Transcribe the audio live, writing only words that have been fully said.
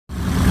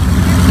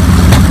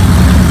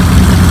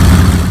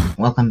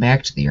Welcome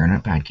back to the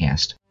Internet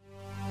Podcast.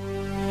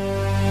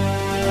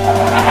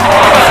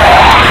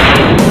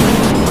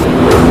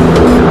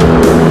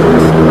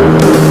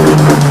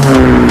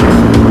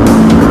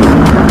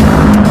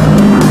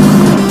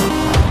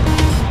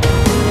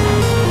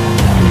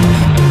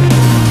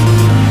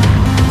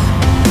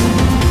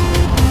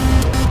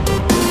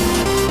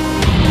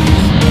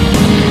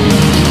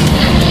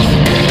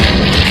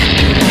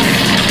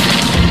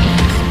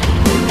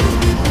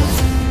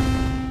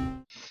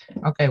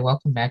 Okay,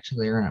 welcome back to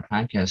the Internet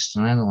Podcast.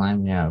 Tonight on the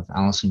line we have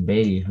Alison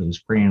Beatty, who's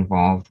pretty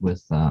involved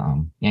with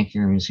Yankee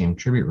Air Museum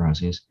Tribute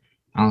Rosies.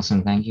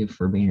 Alison, thank you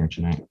for being here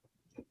tonight.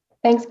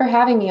 Thanks for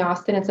having me,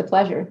 Austin. It's a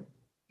pleasure.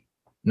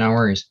 No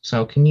worries.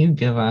 So can you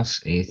give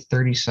us a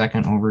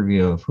 30-second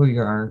overview of who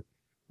you are,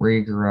 where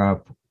you grew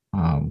up,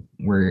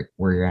 where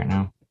you're at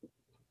now?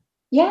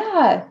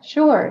 Yeah,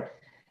 sure.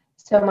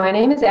 So my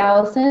name is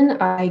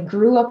Alison. I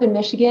grew up in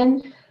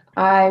Michigan.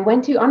 I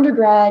went to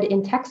undergrad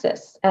in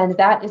Texas, and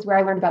that is where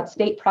I learned about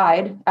state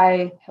pride.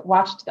 I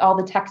watched all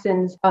the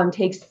Texans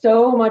take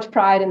so much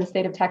pride in the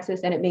state of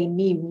Texas, and it made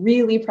me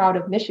really proud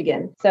of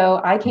Michigan.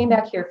 So I came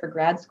back here for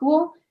grad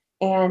school,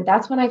 and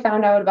that's when I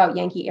found out about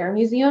Yankee Air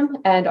Museum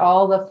and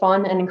all the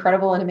fun and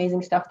incredible and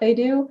amazing stuff they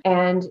do.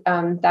 And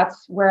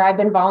that's where I've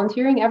been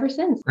volunteering ever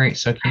since. Great.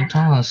 So can you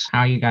tell us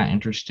how you got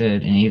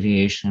interested in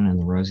aviation and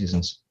the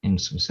Rosies in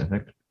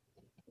specific?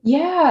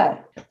 Yeah,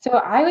 so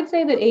I would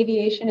say that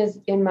aviation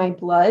is in my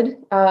blood.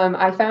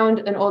 I found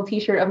an old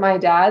T-shirt of my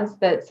dad's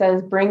that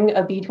says "Bring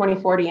a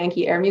B-24 to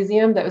Yankee Air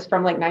Museum." That was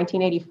from like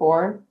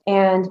 1984,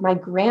 and my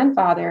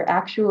grandfather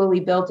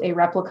actually built a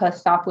replica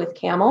Sopwith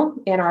Camel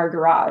in our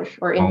garage,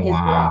 or in his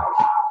garage,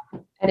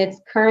 and it's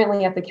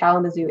currently at the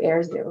Kalamazoo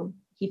Air Zoo.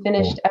 He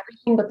finished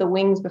everything but the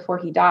wings before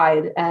he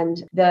died,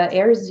 and the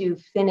Air Zoo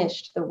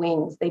finished the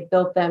wings. They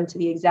built them to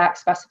the exact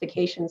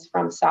specifications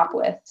from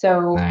Sopwith.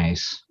 So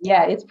nice.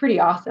 Yeah, it's pretty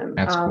awesome.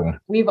 That's cool.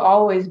 We've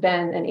always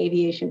been an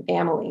aviation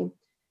family.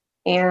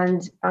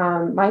 And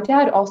my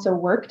dad also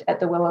worked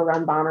at the Willow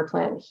Run bomber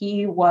plant.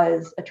 He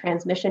was a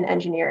transmission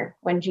engineer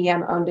when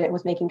GM owned it and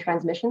was making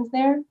transmissions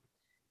there.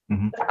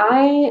 Mm-hmm.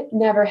 I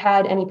never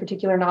had any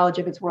particular knowledge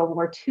of its World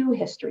War II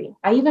history.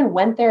 I even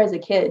went there as a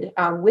kid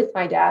with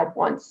my dad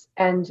once,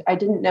 and I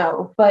didn't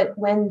know. But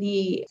when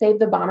the Save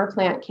the Bomber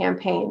Plant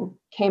campaign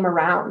came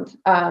around,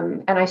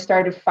 and I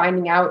started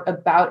finding out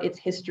about its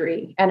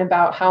history and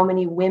about how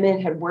many women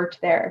had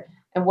worked there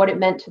and what it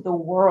meant to the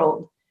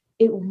world,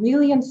 it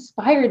really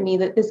inspired me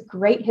that this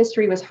great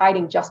history was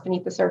hiding just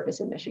beneath the surface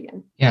in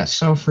Michigan. Yeah,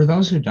 so for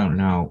those who don't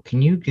know,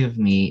 can you give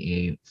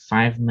me a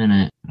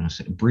 5-minute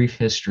brief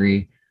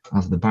history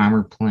of the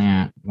bomber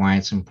plant, why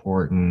it's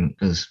important?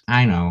 Because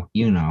I know,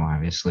 you know,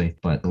 obviously,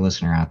 but the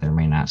listener out there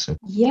may not. So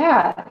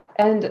yeah,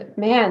 and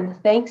man,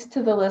 thanks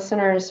to the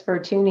listeners for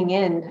tuning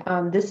in.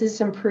 This is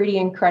some pretty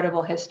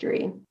incredible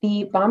history.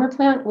 The bomber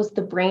plant was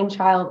the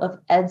brainchild of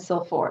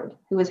Edsel Ford,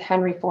 who was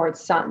Henry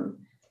Ford's son.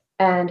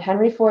 And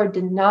Henry Ford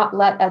did not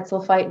let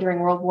Edsel fight during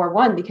World War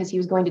I because he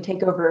was going to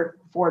take over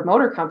Ford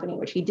Motor Company,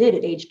 which he did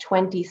at age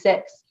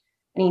 26.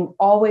 And he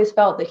always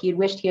felt that he had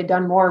wished he had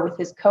done more with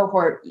his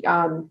cohort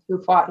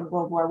who fought in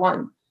World War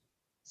I.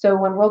 So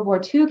when World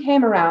War II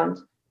came around,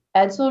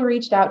 Edsel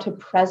reached out to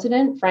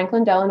President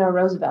Franklin Delano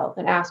Roosevelt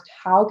and asked,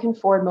 "How can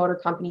Ford Motor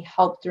Company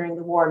help during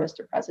the war,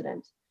 Mr.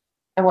 President?"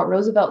 And what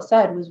Roosevelt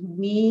said was,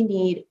 "We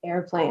need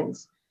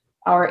airplanes.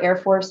 Our Air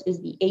Force is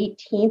the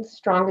 18th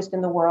strongest in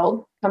the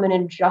world, coming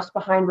in just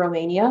behind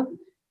Romania.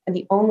 And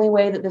the only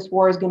way that this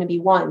war is going to be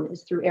won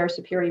is through air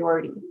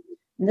superiority."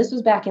 And this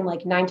was back in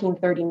like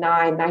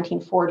 1939,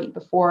 1940,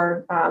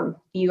 before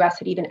the US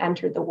had even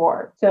entered the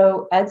war.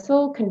 So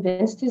Edsel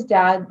convinced his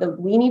dad that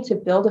we need to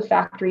build a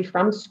factory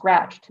from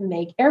scratch to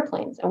make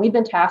airplanes. And we've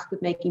been tasked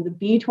with making the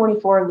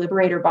B-24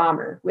 Liberator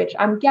bomber, which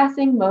I'm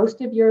guessing most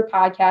of your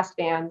podcast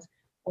fans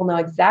will know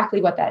exactly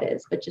what that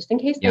is. But just in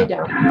case they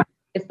don't,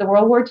 it's the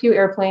World War II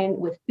airplane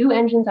with 2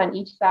 engines on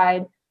each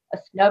side, a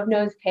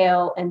snub-nosed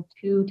tail, and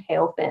 2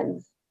 tail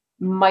fins.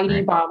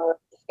 Mighty bomber of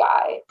the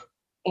sky.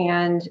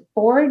 And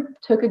Ford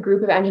took a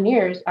group of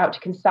engineers out to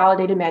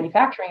Consolidated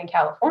Manufacturing in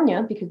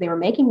California because they were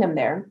making them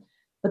there,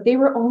 but they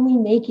were only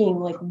making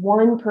like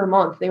 1 per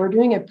month. They were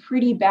doing a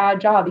pretty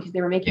bad job because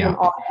they were making them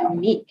all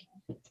unique.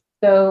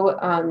 So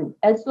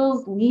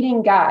Edsel's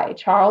leading guy,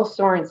 Charles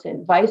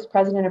Sorensen, vice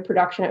president of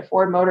production at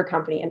Ford Motor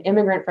Company, an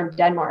immigrant from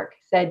Denmark,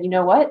 said, "You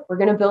know what? We're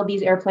going to build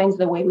these airplanes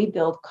the way we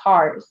build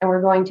cars, and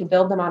we're going to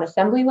build them on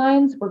assembly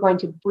lines. We're going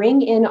to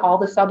bring in all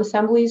the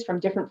sub-assemblies from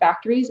different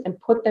factories and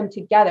put them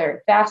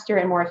together faster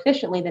and more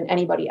efficiently than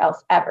anybody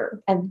else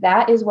ever." And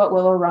that is what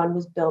Willow Run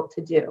was built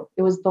to do.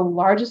 It was the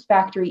largest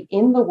factory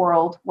in the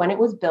world when it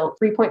was built,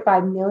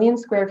 3.5 million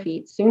square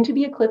feet, soon to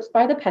be eclipsed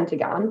by the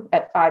Pentagon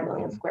at 5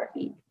 million square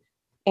feet.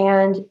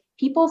 And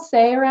people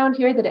say around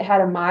here that it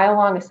had a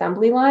mile-long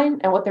assembly line,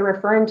 and what they're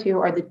referring to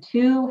are the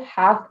 2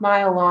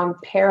 half-mile-long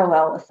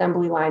parallel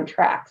assembly line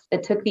tracks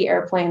that took the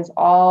airplanes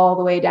all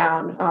the way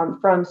down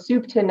from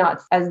soup to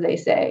nuts, as they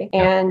say.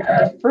 And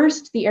at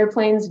first, the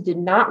airplanes did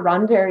not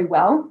run very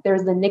well.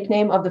 There's the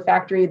nickname of the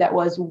factory that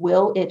was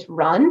 "Will It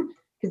Run?"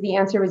 because the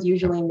answer was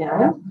usually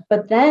no.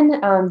 But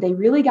then they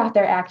really got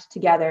their act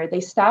together.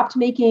 They stopped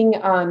making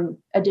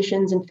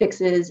additions and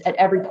fixes at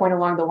every point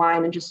along the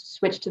line and just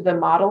switched to the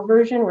model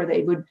version where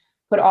they would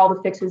put all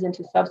the fixes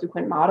into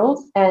subsequent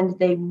models. And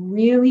they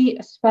really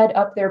sped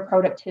up their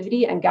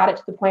productivity and got it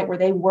to the point where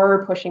they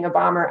were pushing a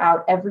bomber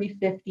out every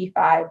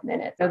 55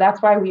 minutes. So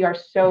that's why we are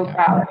so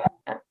proud.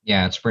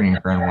 Yeah, it's pretty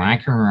incredible. I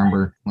can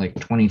remember like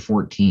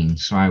 2014.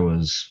 So I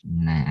was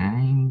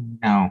 9,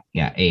 no,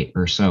 yeah, 8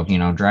 or so,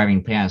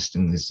 driving past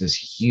and this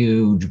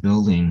huge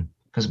building.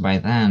 Because by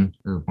then,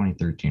 or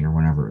 2013 or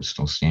whenever, it was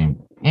still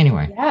standing.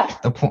 Anyway, yeah.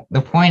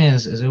 the point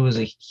is it was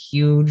a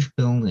huge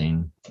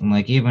building, and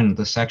like even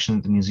the section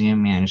that the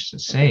museum managed to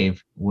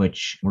save,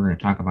 which we're going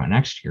to talk about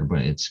next year,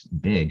 but it's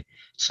big.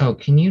 So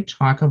can you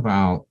talk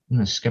about? I'm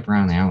going to skip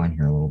around the outline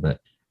here a little bit.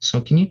 So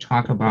can you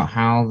talk about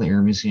how the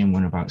Air Museum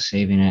went about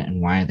saving it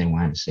and why they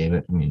wanted to save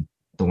it? I mean,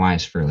 the why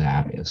is fairly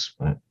obvious,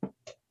 but.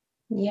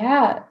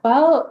 Yeah,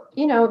 well,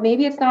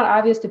 maybe it's not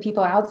obvious to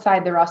people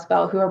outside the Rust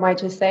Belt who might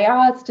just say,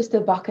 oh, it's just a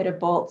bucket of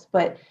bolts.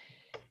 But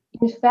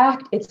in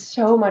fact, it's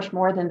so much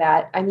more than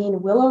that. I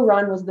mean, Willow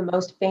Run was the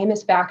most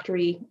famous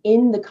factory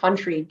in the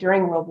country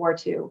during World War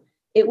II.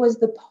 It was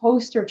the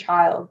poster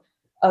child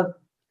of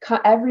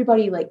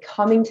everybody like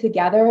coming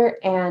together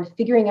and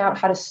figuring out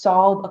how to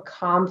solve a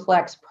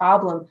complex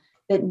problem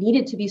that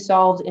needed to be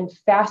solved in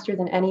faster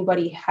than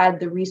anybody had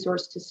the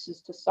resource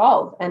to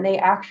solve. And they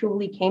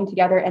actually came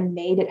together and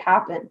made it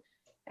happen.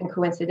 And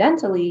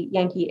coincidentally,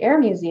 Yankee Air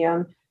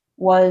Museum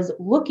was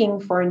looking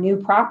for a new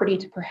property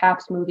to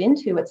perhaps move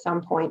into at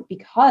some point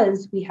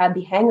because we had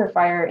the hangar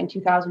fire in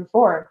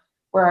 2004,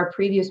 where our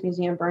previous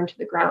museum burned to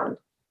the ground.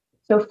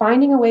 So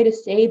finding a way to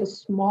save a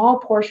small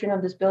portion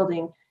of this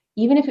building,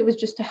 even if it was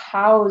just to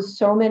house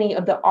so many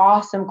of the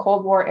awesome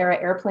Cold War era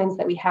airplanes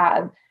that we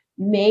had,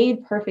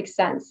 made perfect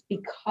sense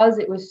because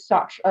it was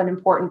such an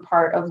important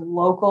part of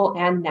local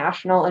and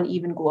national and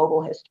even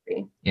global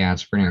history. Yeah,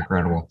 it's pretty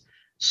incredible.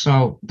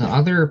 So the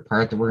other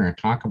part that we're going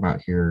to talk about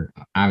here,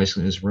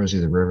 obviously, is Rosie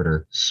the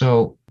Riveter.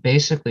 So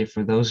basically,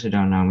 for those who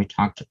don't know,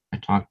 I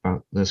talked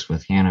about this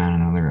with Hannah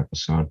on another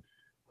episode,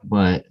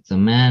 but the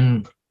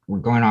men were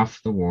going off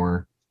to the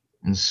war,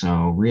 and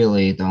so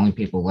really the only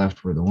people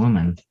left were the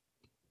women.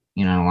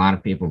 A lot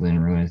of people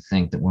didn't really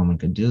think that women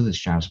could do these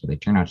jobs, but they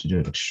turned out to do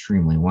it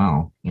extremely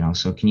well.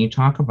 So can you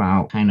talk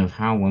about kind of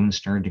how women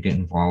started to get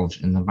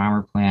involved in the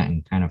bomber plant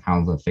and kind of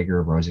how the figure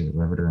of Rosie the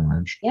Riveter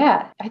emerged?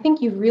 Yeah, I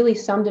think you really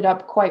summed it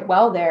up quite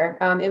well there.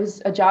 It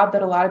was a job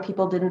that a lot of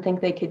people didn't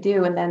think they could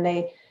do, and then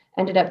they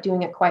ended up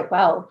doing it quite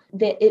well.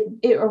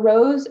 It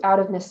arose out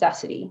of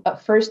necessity,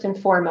 first and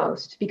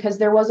foremost, because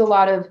there was a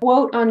lot of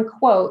quote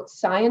unquote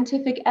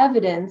scientific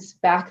evidence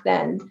back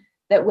then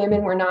that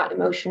women were not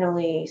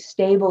emotionally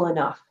stable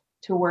enough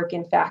to work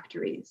in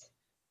factories.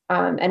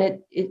 And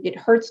it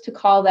hurts to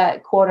call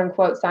that quote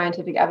unquote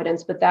scientific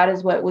evidence, but that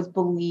is what was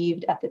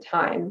believed at the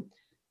time.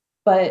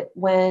 But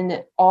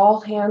when all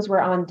hands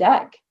were on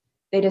deck,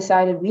 they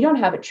decided we don't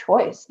have a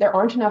choice. There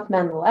aren't enough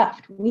men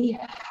left. We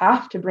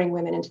have to bring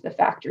women into the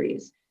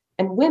factories.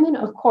 And women,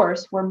 of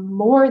course, were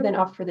more than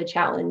up for the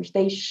challenge.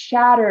 They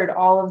shattered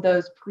all of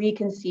those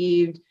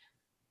preconceived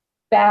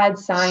bad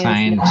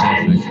science.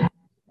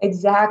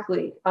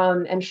 Exactly.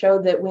 And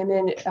showed that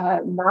women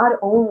not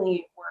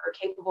only were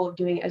capable of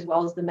doing it as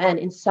well as the men,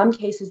 in some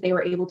cases, they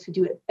were able to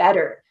do it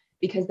better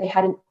because they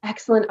had an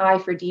excellent eye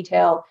for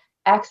detail,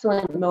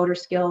 excellent motor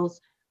skills.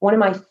 One of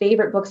my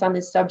favorite books on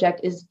this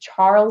subject is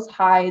Charles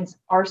Hyde's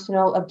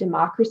Arsenal of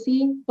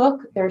Democracy book.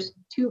 There's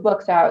 2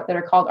 books out that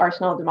are called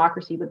Arsenal of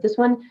Democracy, but this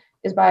one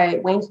is by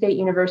Wayne State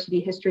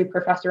University history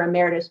professor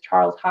emeritus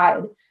Charles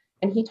Hyde.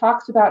 And he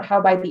talks about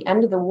how by the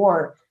end of the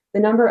war, the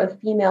number of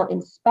female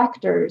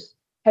inspectors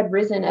had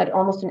risen at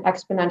almost an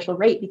exponential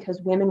rate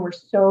because women were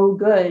so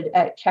good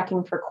at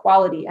checking for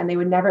quality and they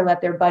would never let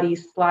their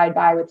buddies slide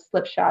by with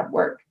slipshod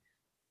work.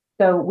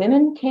 So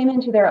women came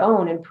into their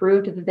own and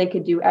proved that they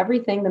could do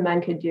everything the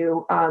men could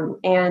do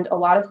and a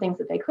lot of things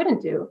that they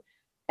couldn't do.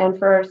 And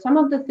for some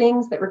of the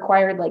things that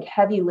required like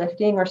heavy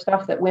lifting or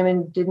stuff that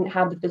women didn't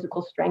have the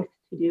physical strength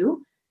to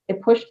do,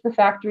 it pushed the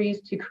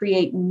factories to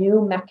create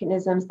new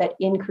mechanisms that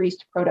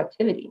increased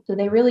productivity. So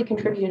they really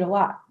contributed a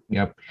lot.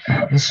 Yep.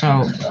 And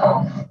so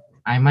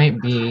I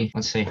might be,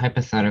 let's say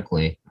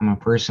hypothetically, I'm a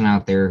person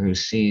out there who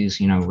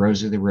sees,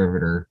 Rosie the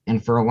Riveter,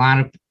 and for a lot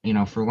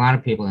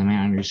of people, they may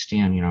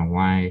understand,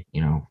 why,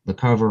 the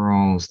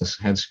coveralls, the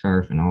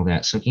headscarf, and all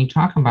that. So can you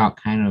talk about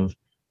kind of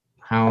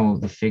how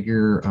the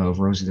figure of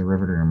Rosie the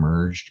Riveter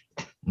emerged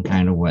and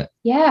kind of what?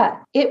 Yeah,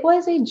 it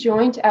was a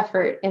joint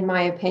effort, in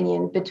my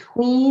opinion,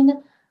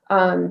 between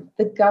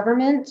the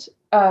government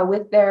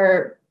with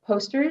their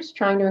posters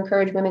trying to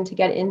encourage women to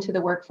get into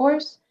the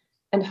workforce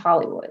and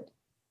Hollywood.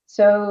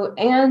 So,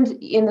 and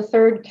in the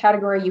third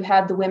category, you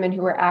had the women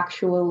who were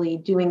actually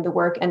doing the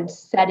work and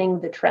setting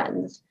the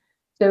trends.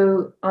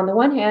 So on the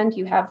one hand,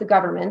 you have the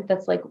government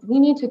that's like, we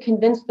need to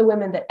convince the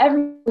women that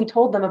everything we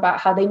told them about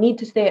how they need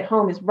to stay at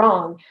home is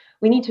wrong.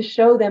 We need to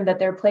show them that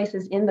their place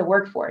is in the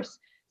workforce.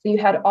 So you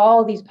had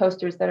all these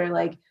posters that are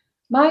like,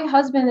 my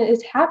husband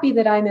is happy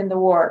that I'm in the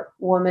war,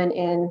 woman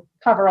in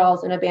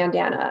coveralls and a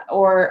bandana.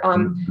 Or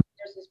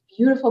there's this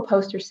beautiful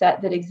poster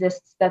set that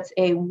exists that's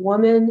a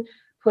woman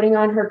putting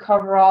on her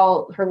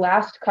coverall, her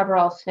last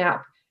coverall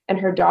snap, and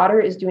her daughter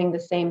is doing the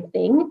same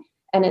thing.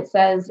 And it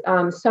says,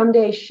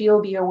 someday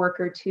she'll be a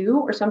worker too,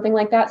 or something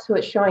like that. So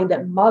it's showing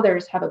that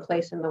mothers have a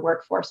place in the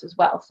workforce as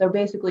well. So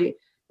basically,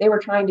 they were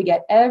trying to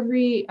get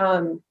every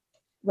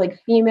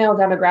like female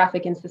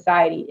demographic in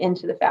society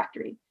into the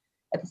factory.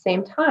 At the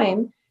same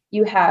time,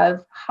 you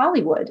have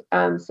Hollywood.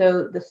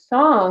 So the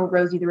song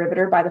Rosie the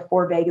Riveter by the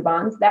Four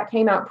Vagabonds, that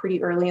came out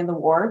pretty early in the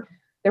war.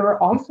 There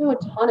were also a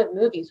ton of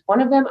movies. One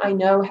of them I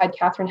know had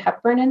Katharine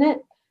Hepburn in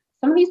it.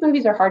 Some of these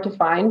movies are hard to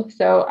find,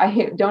 so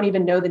I don't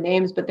even know the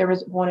names, but there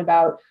was one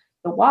about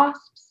the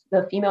Wasps,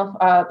 the female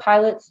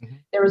pilots. Mm-hmm.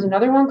 There was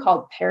another one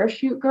called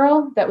Parachute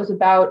Girl that was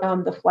about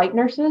the flight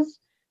nurses.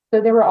 So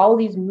there were all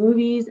these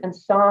movies and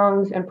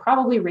songs and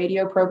probably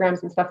radio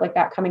programs and stuff like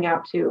that coming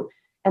out too.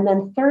 And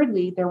then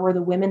thirdly, there were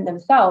the women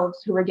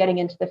themselves who were getting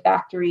into the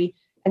factory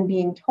and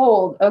being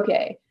told,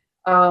 okay,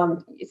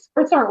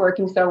 skirts aren't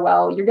working so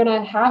well. You're going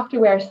to have to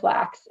wear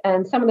slacks.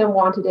 And some of them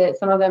wanted it.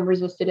 Some of them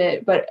resisted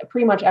it. But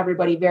pretty much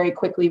everybody very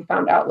quickly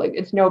found out, like,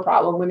 it's no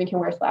problem. Women can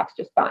wear slacks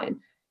just fine.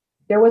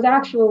 There was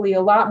actually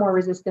a lot more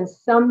resistance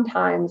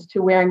sometimes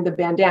to wearing the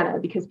bandana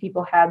because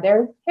people had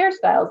their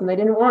hairstyles and they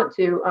didn't want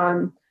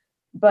to.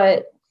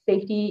 But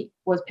safety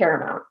was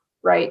paramount,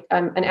 right?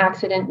 An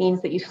accident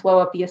means that you slow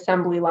up the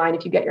assembly line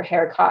if you get your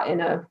hair caught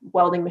in a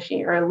welding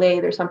machine or a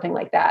lathe or something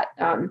like that.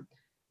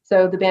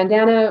 So the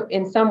bandana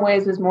in some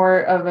ways was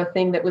more of a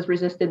thing that was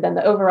resisted than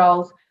the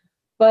overalls,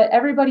 but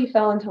everybody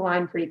fell into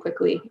line pretty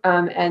quickly.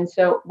 And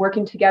so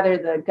working together,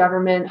 the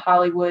government,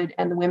 Hollywood,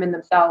 and the women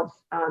themselves,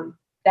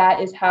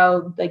 that is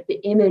how like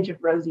the image of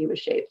Rosie was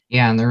shaped.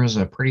 Yeah, and there was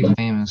a pretty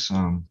famous,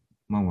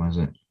 what was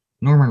it?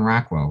 Norman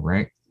Rockwell,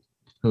 right?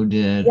 Who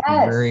did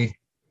yes.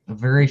 a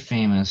very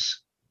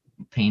famous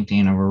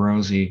painting of a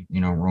Rosie,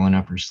 rolling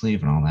up her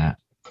sleeve and all that.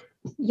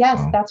 Yes,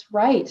 so. That's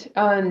right.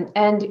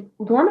 And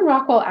Norman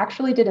Rockwell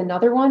actually did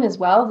another one as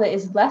well that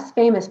is less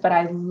famous, but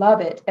I love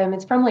it.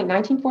 It's from like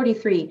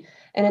 1943,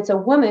 and it's a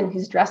woman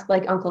who's dressed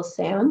like Uncle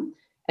Sam,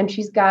 and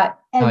she's got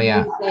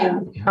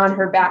everything on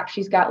her back.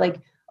 She's got like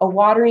a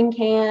watering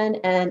can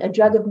and a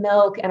jug of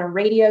milk and a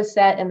radio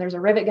set, and there's a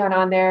rivet gun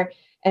on there.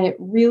 And it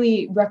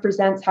really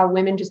represents how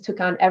women just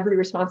took on every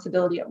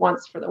responsibility at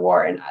once for the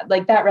war. And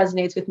like that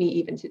resonates with me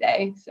even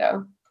today.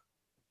 So.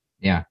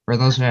 Yeah, for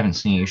those who haven't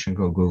seen it, you should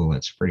go Google it.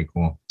 It's pretty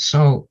cool.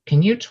 So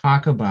can you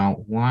talk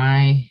about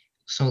why,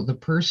 so the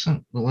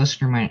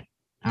listener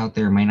out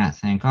there might not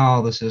think,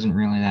 oh, this isn't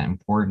really that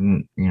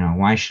important.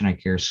 Why should I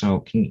care?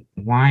 So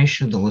why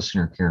should the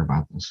listener care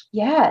about this?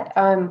 Yeah,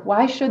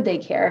 why should they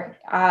care?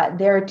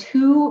 There are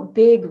two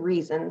big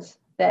reasons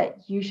that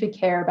you should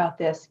care about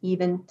this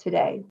even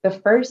today. The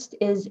first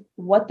is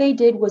what they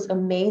did was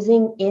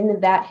amazing in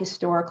that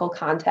historical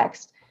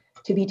context.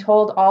 To be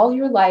told all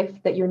your life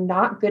that you're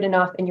not good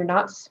enough and you're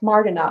not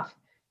smart enough,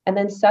 and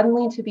then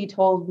suddenly to be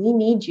told, we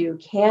need you.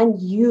 Can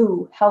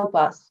you help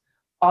us?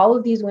 All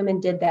of these women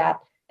did that,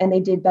 and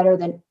they did better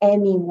than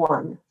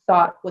anyone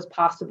thought was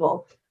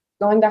possible.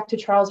 Going back to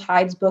Charles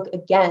Hyde's book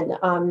again,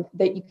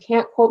 that you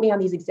can't quote me on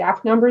these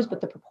exact numbers,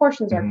 but the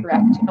proportions are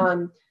correct.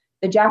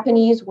 The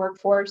Japanese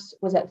workforce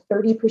was at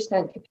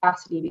 30%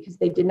 capacity because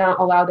they did not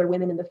allow their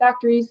women in the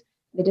factories.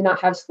 They did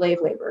not have slave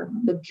labor.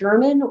 The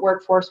German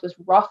workforce was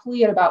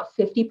roughly at about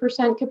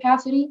 50%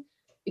 capacity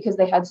because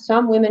they had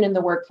some women in the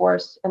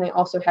workforce and they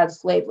also had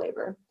slave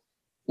labor.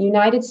 The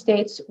United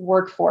States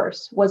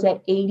workforce was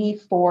at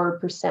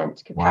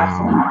 84%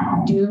 capacity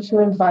due to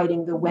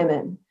inviting the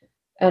women.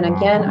 And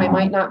again, I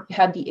might not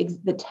have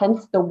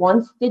the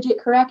once digit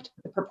correct.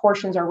 The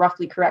proportions are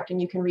roughly correct,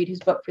 and you can read his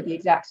book for the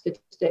exact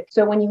statistic.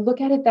 So when you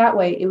look at it that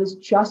way, it was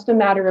just a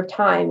matter of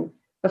time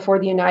before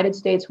the United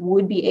States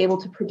would be able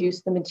to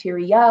produce the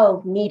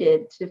materiel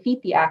needed to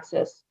defeat the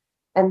Axis.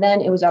 And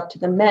then it was up to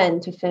the men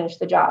to finish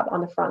the job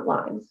on the front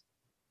lines.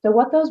 So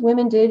what those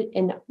women did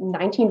in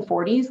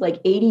 1940s,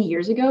 like 80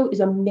 years ago, is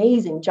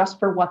amazing just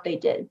for what they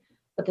did.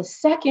 But the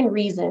second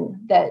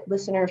reason that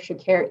listeners should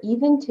care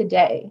even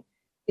today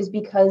is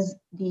because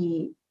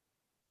the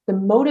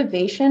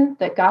motivation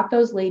that got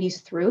those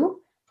ladies through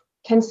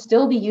can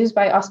still be used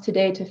by us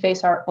today to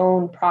face our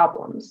own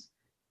problems.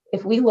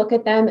 If we look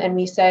at them and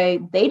we say,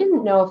 they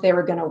didn't know if they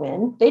were going to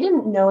win, they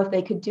didn't know if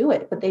they could do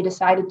it, but they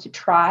decided to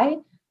try,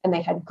 and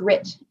they had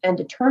grit and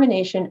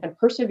determination and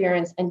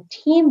perseverance and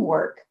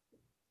teamwork,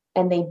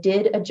 and they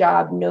did a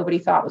job nobody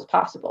thought was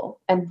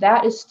possible. And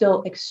that is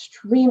still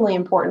extremely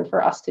important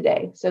for us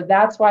today. So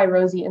that's why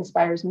Rosie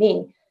inspires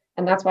me.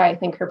 And that's why I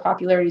think her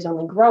popularity is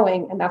only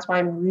growing. And that's why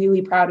I'm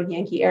really proud of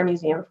Yankee Air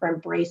Museum for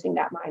embracing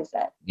that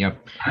mindset.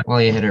 Yep. Well,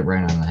 you hit it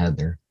right on the head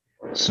there.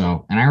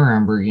 So, and I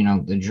remember,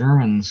 the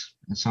Germans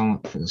and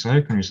some for this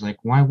other countries, like,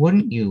 why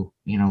wouldn't you,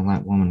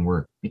 let women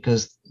work?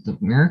 Because the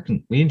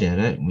American, we did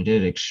it, and we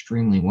did it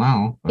extremely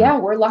well. Yeah,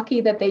 we're lucky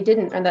that they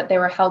didn't, and that they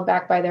were held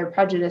back by their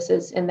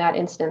prejudices in that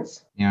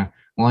instance. Yeah.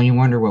 Well, you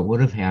wonder what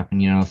would have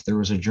happened, if there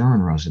was a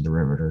German Rosie the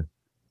Riveter.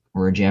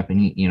 or a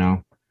Japanese,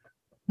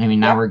 I mean,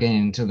 now Yeah. we're getting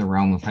into the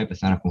realm of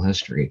hypothetical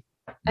history,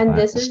 And but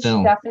this is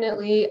still.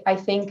 definitely, I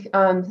think,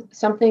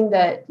 something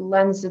that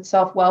lends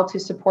itself well to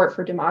support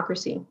for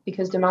democracy,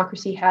 because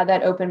democracy had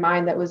that open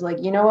mind that was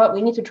like, you know what,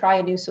 we need to try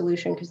a new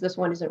solution because this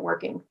one isn't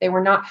working. They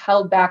were not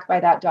held back by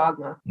that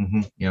dogma.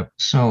 Yep.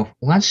 So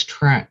let's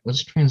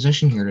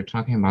transition here to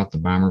talking about the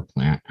bomber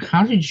plant.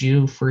 How did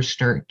you first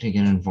start to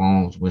get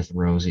involved with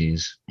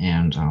Rosie's?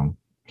 And can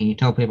you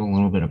tell people a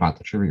little bit about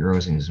the Tribute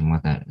Rosie's and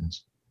what that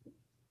is?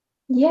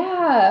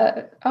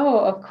 Yeah. Oh,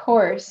 of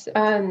course.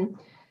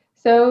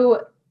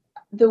 So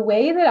the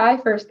way that I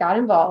first got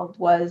involved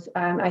was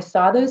I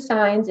saw those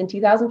signs in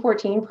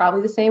 2014,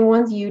 probably the same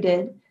ones you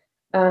did,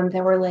 that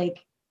were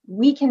like,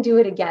 we can do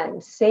it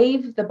again,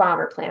 save the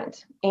bomber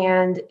plant.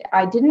 And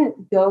I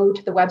didn't go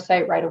to the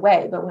website right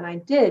away, but when I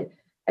did,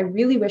 I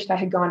really wished I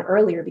had gone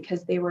earlier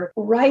because they were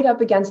right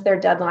up against their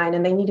deadline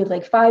and they needed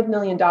like $5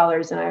 million.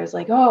 And I was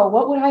like, oh,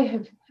 what would I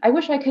have? I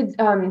wish I could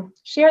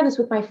share this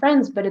with my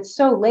friends, but it's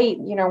so late.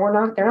 They're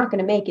not going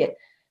to make it.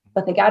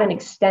 But they got an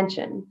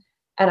extension.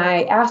 And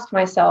I asked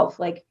myself,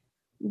 like,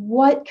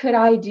 what could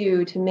I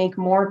do to make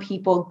more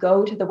people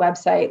go to the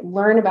website,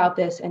 learn about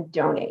this, and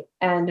donate?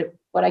 And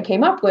what I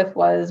came up with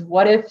was,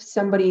 what if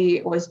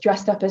somebody was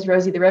dressed up as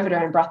Rosie the Riveter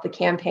and brought the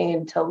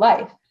campaign to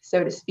life,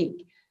 so to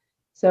speak?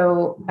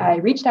 So I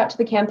reached out to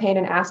the campaign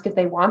and asked if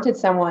they wanted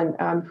someone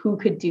who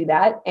could do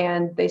that.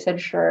 And they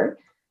said, sure.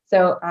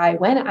 So I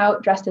went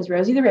out dressed as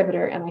Rosie the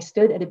Riveter and I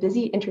stood at a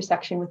busy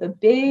intersection with a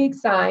big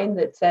sign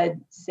that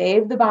said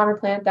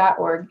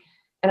savethebomberplant.org.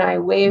 And I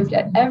waved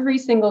at every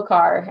single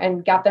car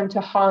and got them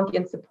to honk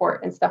in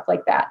support and stuff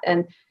like that.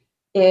 And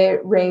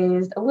it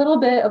raised a little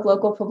bit of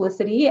local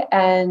publicity.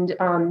 And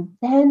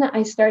then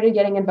I started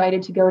getting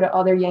invited to go to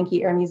other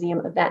Yankee Air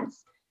Museum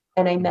events.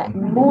 And I met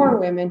more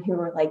women who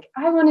were like,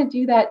 I want to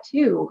do that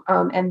too.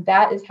 And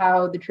that is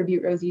how the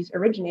Tribute Rosies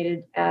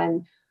originated.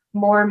 And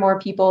more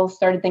people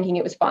started thinking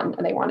it was fun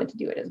and they wanted to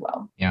do it as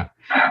well. Yeah.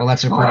 Well,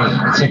 that's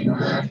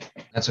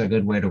a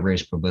good way to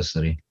raise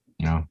publicity.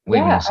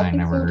 Waving a Yeah, I sign think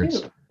never so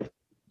hurts. too.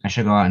 I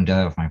should go out and do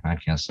that with my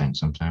podcast thing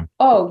sometime.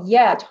 Oh,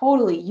 yeah,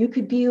 totally. You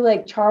could be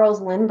like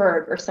Charles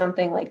Lindbergh or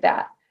something like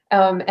that.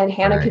 And All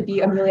Hannah right. could be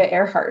Amelia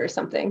Earhart or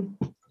something.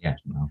 Yeah,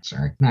 no,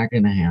 sorry. Not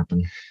gonna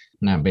happen.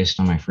 Not based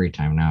on my free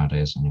time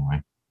nowadays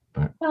anyway.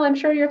 But Well, I'm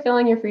sure you're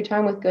filling your free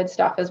time with good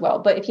stuff as well.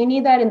 But if you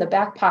need that in the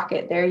back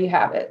pocket, there you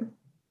have it.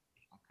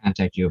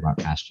 contact you about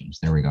costumes.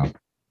 There we go.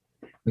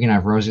 We can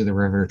have Rosie the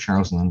River,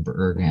 Charles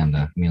Lindbergh, and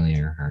Amelia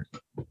Earhart.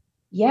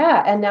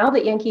 Yeah, and now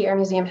that Yankee Air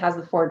Museum has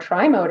the Ford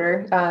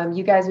Tri-Motor,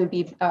 you guys would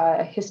be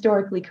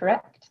historically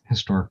correct.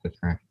 Historically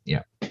correct.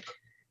 Yeah.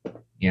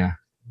 Yeah.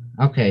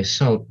 Okay,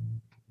 so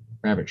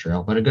rabbit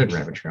trail, but a good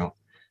rabbit trail.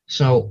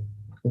 So,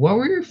 what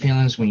were your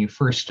feelings when you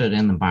first stood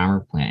in the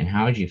bomber plant, and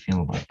how did you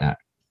feel about that?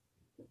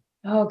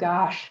 Oh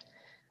gosh.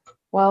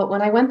 Well,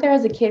 when I went there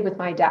as a kid with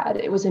my dad,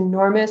 it was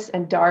enormous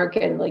and dark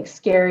and like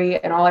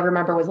scary, and all I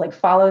remember was like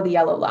follow the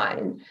yellow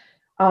line.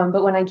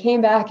 But when I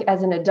came back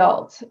as an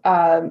adult,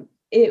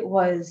 it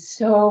was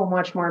so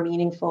much more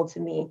meaningful to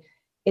me.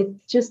 It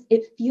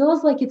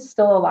feels like it's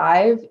still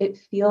alive. It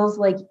feels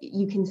like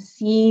you can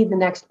see the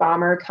next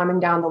bomber coming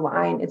down the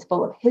line. It's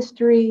full of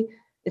history.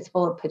 It's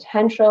full of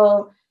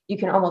potential. You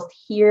can almost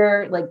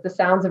hear like the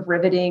sounds of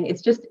riveting.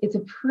 It's a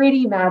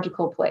pretty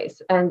magical place.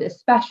 And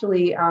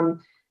especially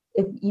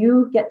if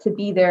you get to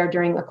be there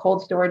during a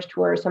cold storage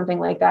tour or something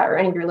like that, or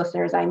any of your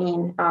listeners, I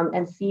mean,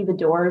 and see the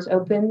doors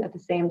open at the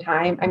same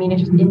time, I mean, it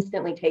just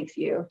instantly takes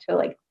you to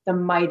like the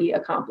mighty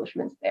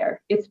accomplishments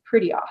there. It's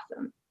pretty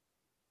awesome.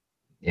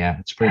 Yeah,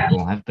 it's pretty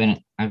cool. I've been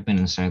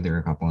inside there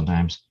a couple of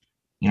times.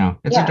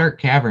 It's a Yeah. dark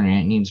cavern and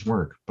it needs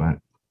work, but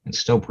it's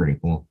still pretty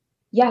cool.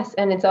 Yes.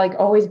 And it's like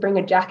always bring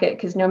a jacket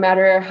because no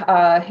matter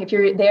if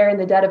you're there in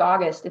the dead of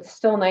August, it's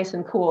still nice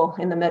and cool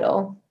in the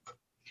middle.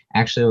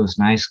 Actually, it was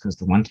nice because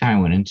the one time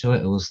I went into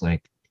it, it was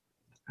like,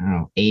 I don't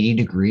know, 80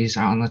 degrees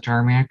out on the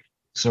tarmac.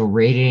 So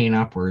radiating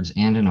upwards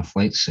and in a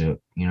flight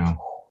suit,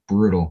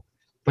 brutal.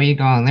 But you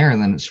go in there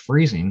and then it's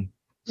freezing.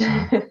 So,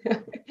 of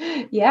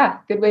Yeah.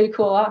 Good way to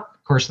cool off.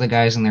 course, the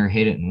guys in there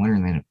hate it in winter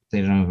and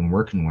they don't even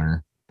work in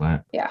winter.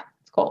 But Yeah.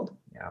 It's cold.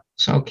 yeah.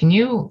 So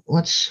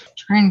let's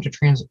trying to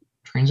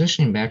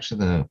transition back to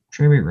the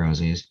tribute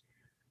rosies.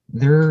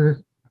 Their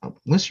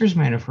listeners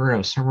might have heard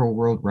of several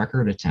world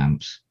record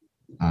attempts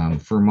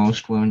for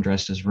most women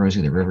dressed as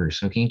Rosie the River.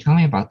 So can you tell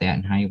me about that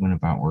and how you went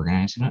about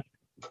organizing it?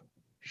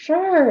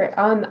 Sure.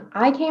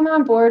 I came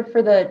on board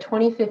for the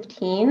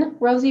 2015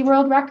 Rosie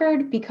World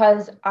Record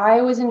because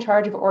I was in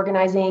charge of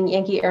organizing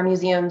Yankee Air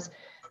Museum's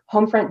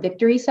Homefront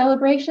Victory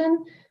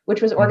Celebration,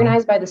 which was Mm-hmm.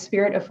 organized by the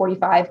Spirit of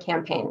 45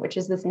 campaign, which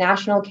is this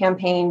national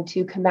campaign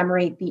to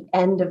commemorate the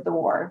end of the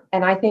war.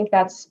 And I think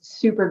that's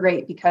super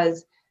great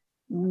because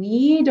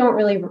we don't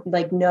really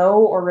like know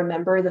or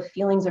remember the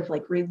feelings of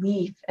like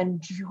relief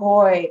and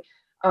joy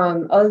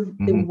of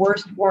the Mm-hmm.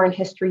 worst war in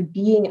history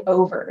being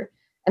over.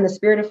 And the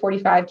Spirit of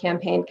 45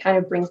 campaign kind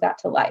of brings that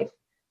to life.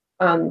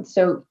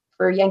 So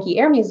for Yankee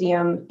Air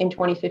Museum in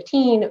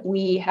 2015,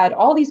 we had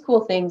all these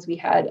cool things. We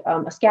had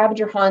a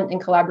scavenger hunt in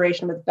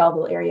collaboration with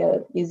Belleville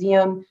Area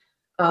Museum.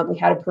 We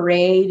had a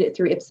parade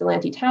through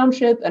Ypsilanti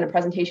Township and a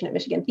presentation at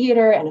Michigan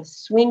Theater and a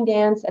swing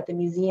dance at the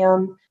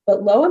museum.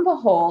 But lo and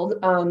behold,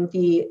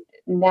 the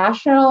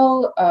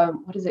national,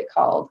 what is it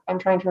called? I'm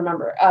trying to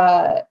remember.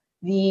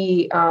 It's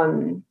the,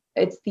 oh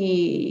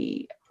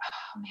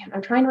man,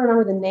 I'm trying to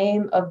remember the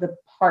name of the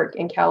park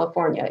in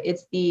California.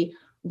 It's the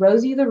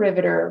Rosie the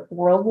Riveter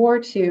World War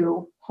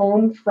II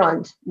Home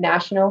Front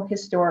National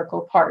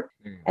Historical Park.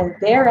 And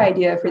their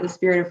idea for the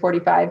Spirit of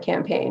 45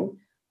 campaign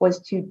was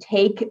to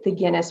take the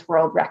Guinness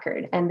World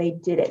Record. And they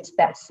did it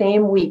that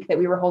same week that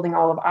we were holding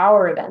all of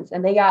our events.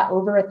 And they got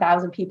over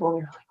 1,000 people. And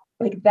we were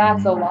like,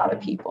 that's a lot of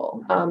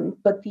people.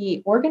 But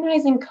the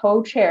organizing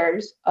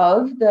co-chairs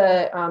of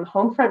the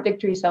Homefront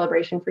Victory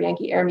Celebration for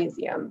Yankee Air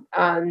Museum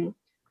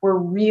were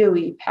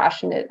really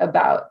passionate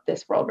about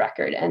this world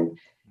record. And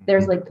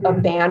there's like a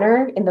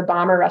banner in the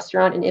Bomber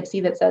restaurant in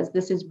Ypsi that says,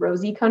 "This is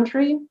Rosie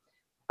country."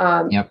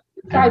 Yep.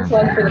 Side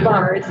plug for the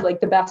Bomber. It's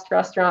like the best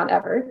restaurant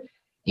ever.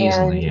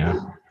 Easily, and, yeah.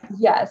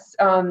 Yes.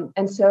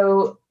 And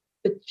so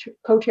the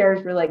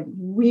co-chairs were like,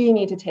 we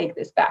need to take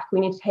this back. We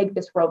need to take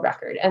this world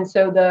record. And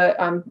so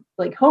the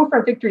like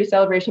Homefront Victory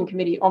Celebration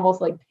Committee almost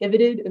like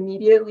pivoted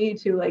immediately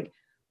to like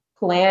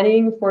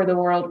planning for the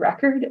world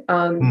record.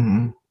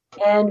 And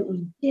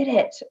we did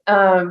it.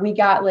 We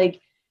got like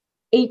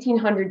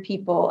 1,800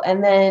 people,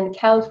 and then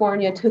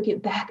California took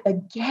it back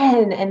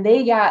again, and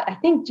they got, I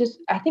think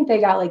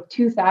they got like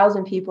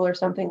 2,000 people or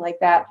something like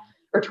that,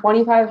 or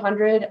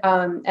 2,500.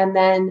 And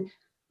then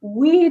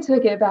we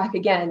took it back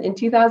again in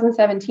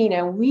 2017,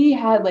 and we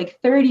had like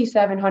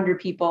 3,700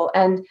 people.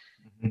 And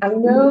I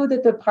know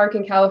that the park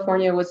in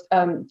California was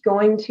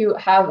going to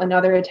have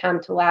another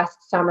attempt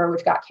last summer,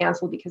 which got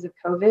canceled because of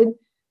COVID.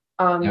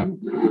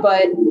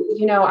 But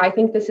you know, I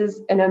think this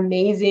is an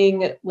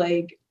amazing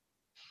like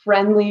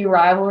friendly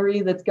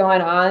rivalry that's going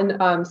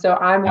on. So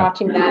I'm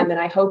watching them, and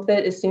I hope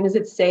that as soon as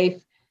it's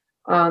safe,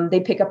 they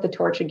pick up the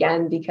torch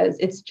again, because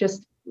it's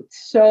just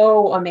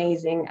so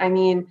amazing. I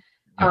mean,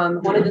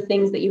 one of the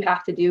things that you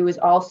have to do is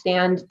all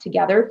stand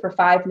together for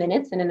 5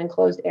 minutes in an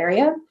enclosed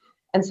area.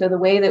 And so the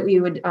way that we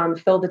would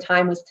fill the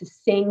time was to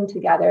sing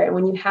together. And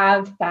when you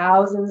have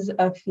thousands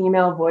of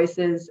female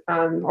voices,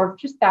 or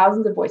just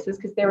thousands of voices,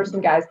 because there were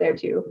some guys there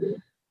too,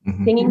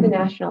 singing the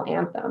national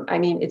anthem, I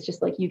mean, it's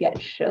just like you get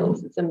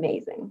chills. It's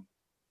amazing.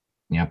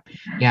 Yep.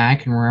 Yeah, I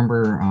can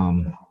remember,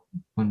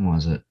 when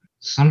was it?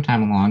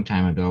 Sometime a long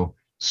time ago,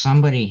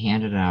 somebody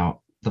handed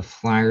out the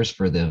flyers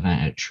for the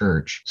event at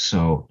church.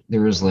 So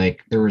there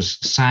was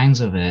signs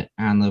of it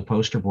on the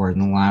poster board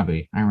in the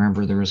lobby. I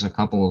remember there was a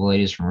couple of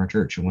ladies from our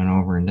church who went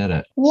over and did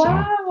it.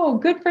 Wow, so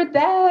good for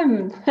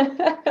them.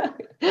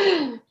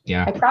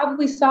 Yeah. I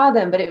probably saw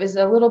them, but it was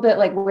a little bit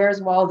like,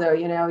 where's Waldo?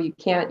 You know, you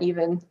can't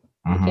even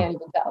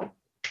tell.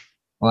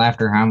 Well,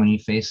 after how many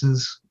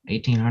faces?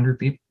 1,800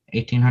 people?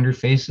 1,800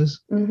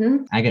 faces?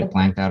 I get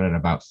blanked out at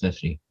about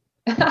 50.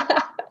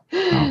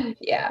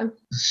 Yeah.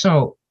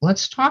 So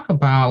let's talk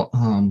about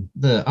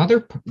the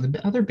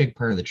other big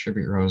part of the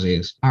Tribute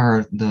Rosies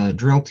are the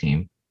drill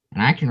team.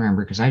 And I can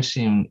remember, because I've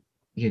seen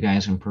you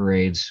guys in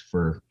parades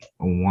for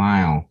a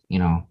while, you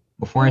know,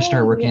 before I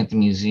started working at the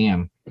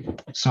museum.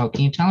 So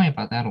can you tell me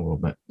about that a little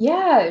bit?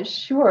 Yeah,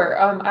 sure.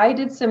 I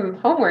did some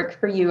homework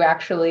for you,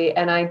 actually,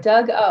 and I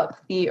dug up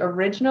the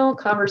original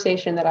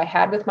conversation that I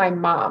had with my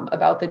mom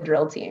about the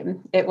drill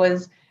team. It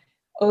was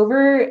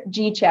over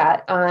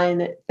GChat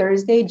on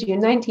Thursday, June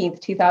 19th,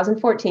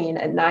 2014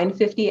 at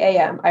 9:50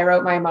 a.m. I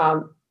wrote my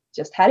mom,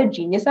 just had a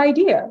genius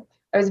idea.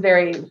 I was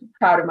very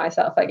proud of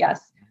myself, I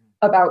guess,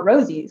 about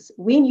Rosies.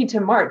 We need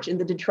to march in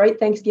the Detroit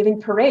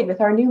Thanksgiving Parade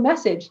with our new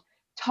message.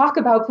 Talk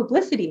about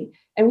publicity,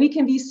 and we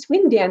can be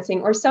swing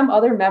dancing or some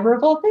other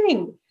memorable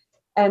thing.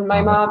 And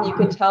my mom, you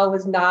could tell,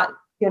 was not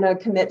going to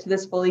commit to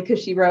this fully,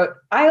 because she wrote,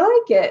 I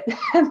like it.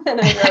 And then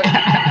I wrote,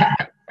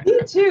 me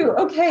too.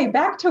 Okay,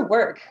 back to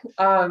work.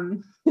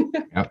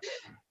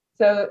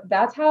 So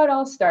that's how it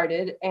all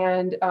started.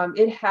 And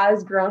it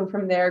has grown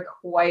from there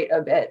quite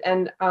a bit.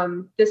 And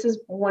this is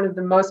one of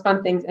the most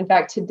fun things. In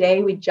fact,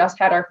 today we just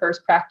had our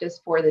first practice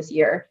for this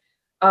year,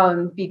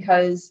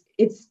 because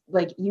it's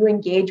like you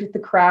engage with the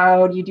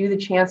crowd, you do the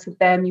chants with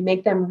them, you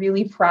make them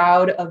really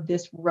proud of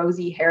this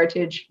Rosie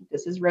heritage.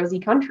 This is Rosie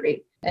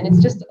country. And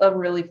it's just a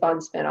really fun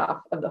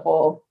spinoff of the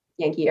whole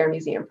Yankee Air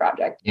Museum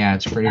project. Yeah,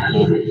 it's pretty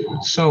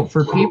cool. So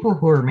for people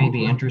who are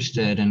maybe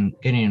interested in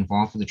getting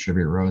involved with the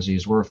Tribute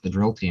Rosies or with the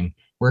drill team,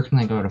 where can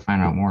they go to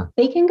find out more?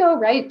 They can go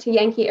right to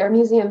Yankee Air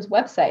Museum's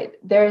website.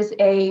 There's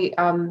a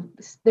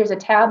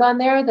tab on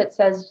there that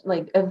says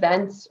like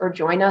events or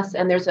join us,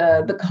 and there's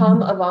a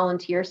become a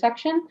volunteer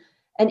section.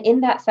 And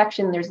in that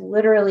section, there's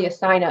literally a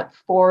sign up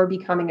for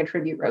becoming a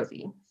Tribute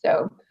Rosie.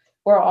 So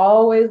we're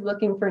always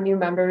looking for new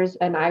members,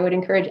 and I would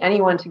encourage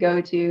anyone to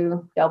go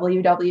to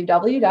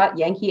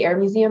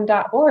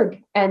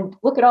www.yankeeairmuseum.org and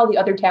look at all the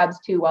other tabs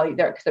too while you're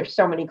there, because there's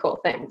so many cool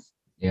things.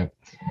 Yeah.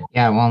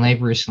 Well,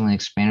 they've recently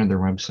expanded their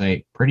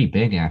website pretty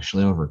big,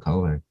 actually, over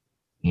COVID.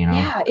 You know,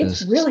 yeah,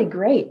 it's really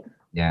great.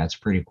 Yeah, it's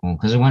pretty cool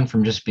because it went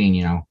from just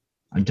being,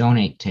 a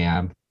donate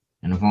tab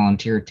and a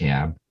volunteer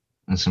tab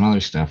and some other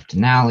stuff to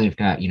now they've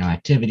got,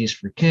 activities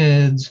for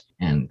kids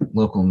and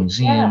local Yeah.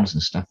 museums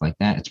and stuff like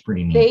that. It's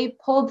pretty neat. They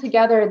pulled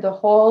together the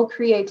whole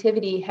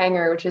creativity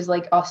hangar, which is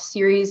like a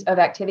series of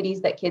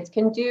activities that kids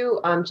can do,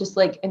 just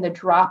like in the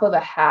drop of a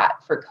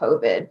hat for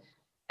COVID.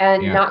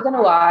 And Yeah. not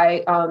gonna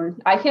lie,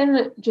 I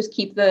can just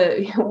keep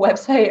the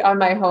website on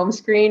my home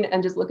screen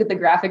and just look at the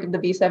graphic of the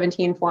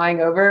B-17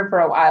 flying over for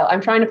a while.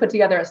 I'm trying to put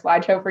together a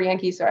slideshow for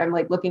Yankee, so I'm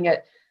like looking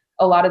at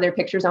a lot of their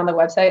pictures on the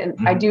website, and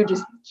I Mhm. do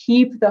just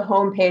keep the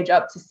homepage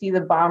up to see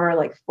the bomber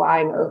like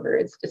flying over.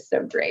 It's just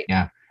so great.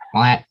 Yeah.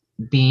 Well,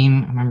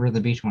 being a member of the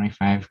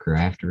B-25 crew, I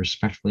have to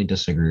respectfully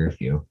disagree with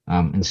you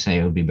and say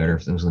it would be better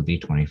if it was the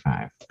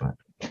B-25. But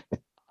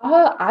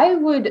I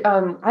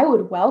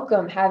would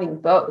welcome having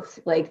both.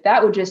 Like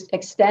that would just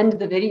extend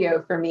the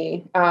video for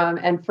me.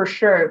 And for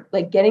sure,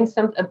 like getting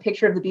a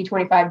picture of the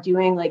B-25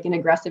 doing like an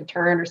aggressive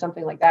turn or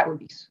something like that would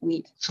be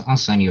sweet. so I'll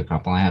send you a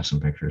couple. I have some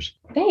pictures.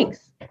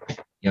 Thanks.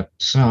 Yep.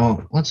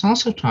 So let's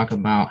also talk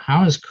about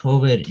how has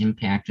COVID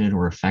impacted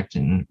or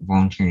affected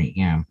volunteering at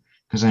YAM?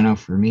 Because I know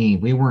for me,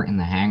 we weren't in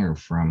the hangar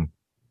from,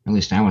 at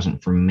least I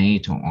wasn't from May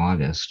till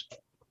August. So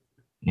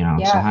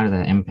Yeah, how did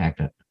that impact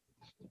it?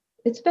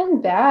 it's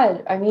been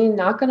bad. I mean,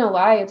 not gonna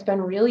lie, it's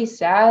been really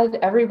sad.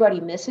 Everybody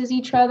misses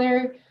each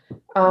other.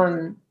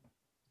 Um,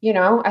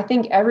 I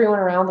think everyone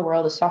around the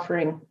world is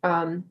suffering.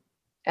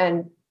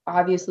 And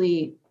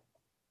obviously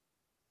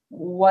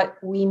what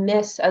we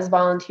miss as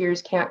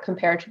volunteers can't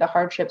compare to the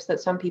hardships that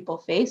some people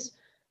face.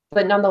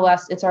 But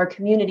nonetheless, it's our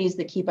communities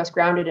that keep us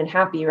grounded and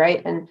happy,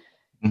 right? And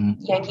Mhm.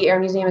 Yankee Air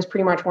Museum is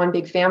pretty much one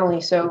big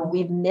family. So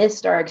we've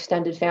missed our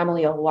extended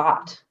family a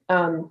lot.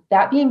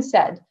 That being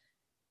said,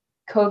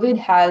 COVID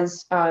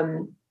has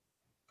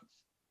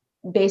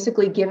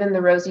basically given the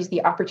Rosies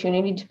the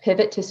opportunity to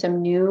pivot to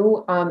some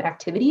new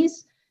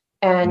activities.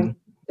 And Mhm.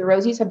 the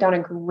Rosies have done a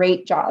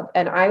great job.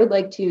 And I would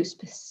like to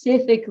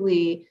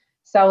specifically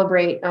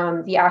celebrate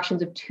the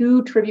actions of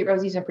two tribute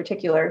Rosies in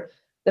particular.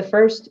 The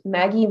first,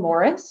 Maggie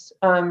Morris.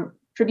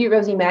 Tribute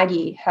Rosie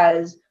Maggie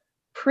has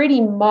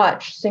pretty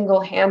much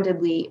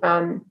single-handedly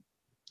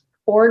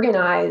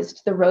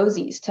organized the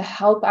Rosies to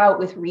help out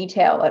with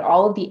retail at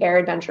all of the air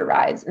adventure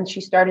rides. And she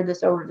started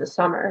this over the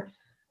summer.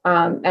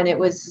 And it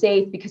was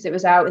safe because it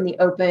was out in the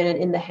open and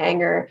in the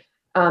hangar.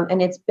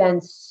 And it's been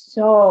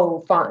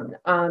so fun.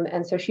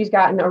 And so she's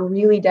gotten a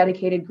really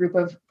dedicated group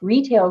of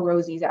retail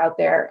Rosies out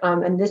there.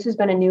 And this has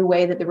been a new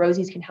way that the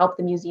Rosies can help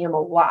the museum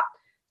a lot.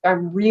 So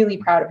I'm really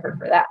proud of her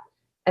for that.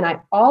 And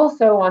I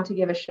also want to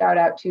give a shout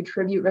out to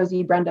Tribute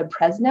Rosie Brenda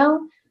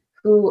Presnell,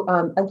 who,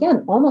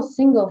 again, almost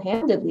single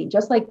handedly,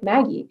 just like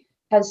Maggie,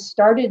 has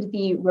started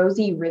the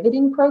Rosie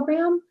Riveting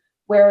program,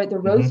 where the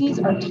Mhm.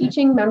 Rosies are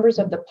teaching members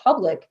of the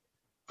public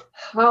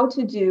how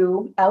to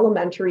do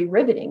elementary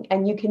riveting.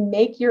 And you can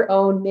make your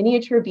own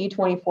miniature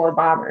B-24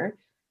 bomber.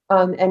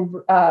 And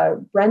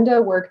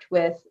Brenda worked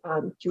with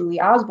Julie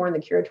Osborne, the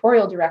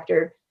curatorial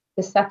director,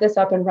 to set this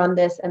up and run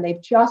this. And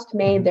they've just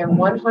made their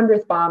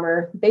 100th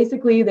bomber.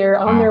 Basically, they're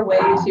on Wow. their way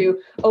to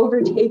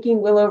overtaking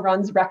Willow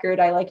Run's record,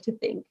 I like to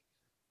think.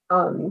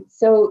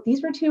 So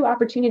these were two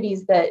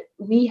opportunities that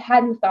we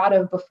hadn't thought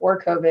of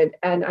before COVID.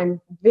 And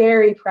I'm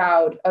very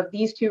proud of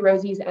these two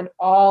Rosies and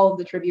all of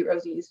the tribute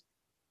Rosies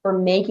for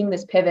making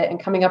this pivot and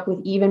coming up with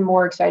even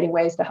more exciting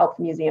ways to help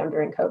the museum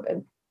during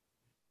COVID.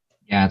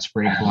 Yeah, it's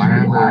pretty cool. I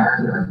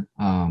remember,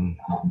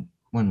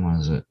 when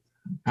was it?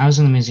 I was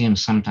in the museum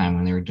sometime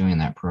when they were doing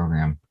that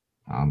program.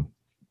 Of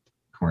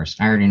course,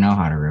 I already know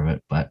how to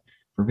rivet, but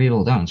for people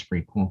who don't, it's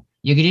pretty cool.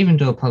 You could even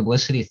do a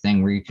publicity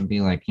thing where you could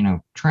be like,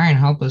 try and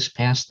help us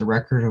pass the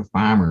record of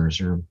bombers,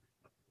 or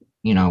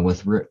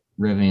with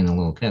riveting the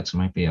little kits. It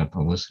might be a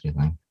publicity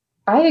thing.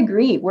 I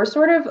agree. We're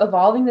sort of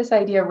evolving this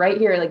idea right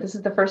here. Like, this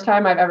is the first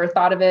time I've ever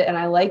thought of it. And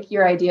I like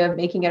your idea of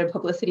making it a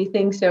publicity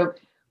thing. So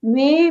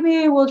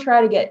maybe we'll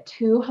try to get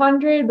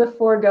 200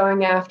 before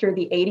going after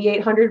the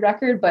 8,800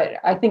 record. But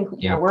I think,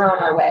 Yep. we're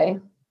on our way.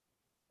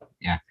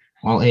 Yeah.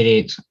 Well,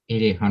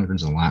 8800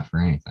 is a lot for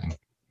anything.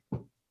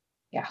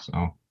 Yeah.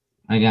 So,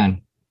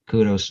 again,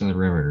 kudos to the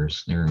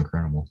riveters. They're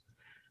incredible.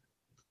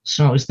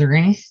 So, is there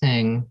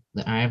anything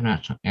that I have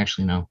not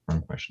actually no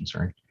wrong question?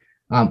 Sorry.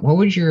 What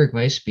would your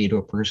advice be to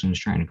a person who's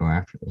trying to go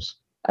after this,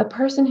 A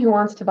person who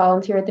wants to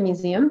volunteer at the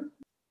museum,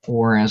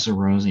 or as a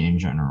Rosie in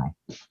general?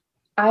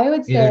 I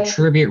would Either say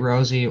tribute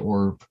Rosie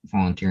or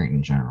volunteering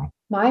in general.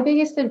 my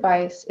biggest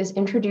advice is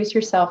introduce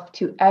yourself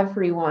to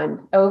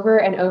everyone over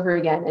and over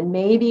again and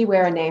maybe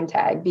wear a name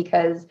tag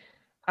because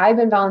I've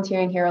been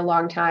volunteering here a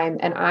long time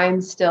and I'm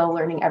still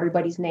learning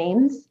everybody's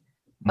names.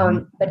 Hmm.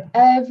 But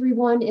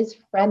everyone is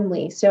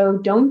friendly. So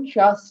don't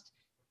just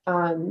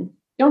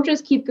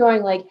keep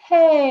going like,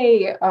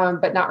 hey,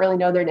 but not really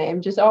know their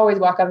name. Just always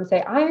walk up and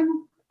say,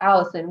 I'm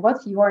Allison.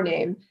 What's your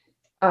name?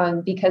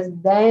 Because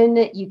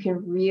then you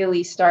can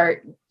really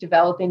start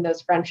developing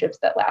those friendships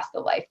that last a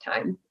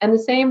lifetime. And the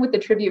same with the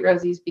tribute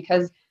Rosies,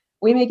 because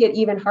we make it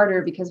even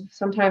harder because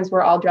sometimes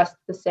we're all dressed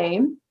the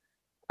same.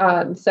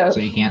 So So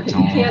you can't you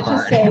tell them can't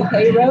just apart.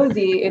 say, "Hey,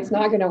 Rosie," it's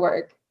not going to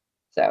work.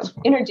 So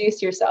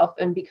introduce yourself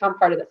and become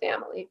part of the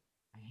family.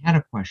 I had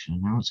a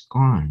question. Now it's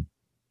gone.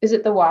 Is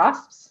it the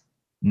wasps?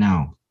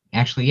 No.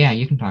 Actually, yeah,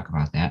 you can talk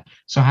about that.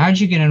 So how did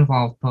you get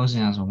involved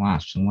posing as a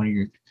wasp? And what are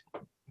your,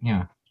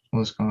 yeah,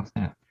 let's go with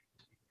that.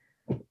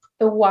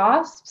 The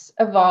wasps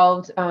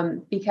evolved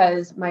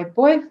because my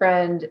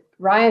boyfriend,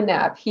 Ryan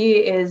Knapp, he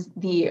is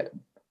the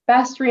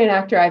best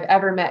reenactor I've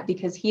ever met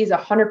because he's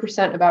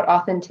 100% about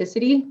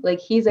authenticity. Like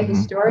he's a Hmm.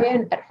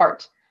 historian at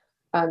heart.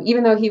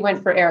 Even though he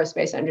went for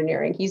aerospace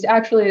engineering, he's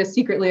actually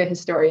secretly a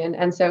historian.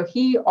 And so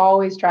he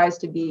always tries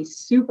to be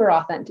super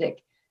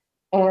authentic.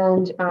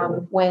 And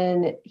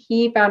when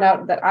he found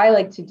out that I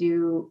like to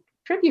do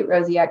tribute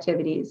Rosie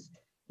activities,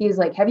 he's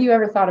like, "Have you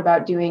ever thought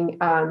about doing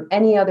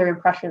any other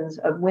impressions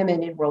of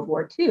women in World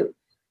War II?"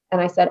 And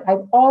I said,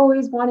 "I've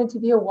always wanted to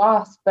be a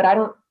wasp, but I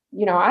don't,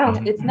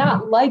 it's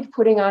not like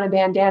putting on a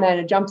bandana and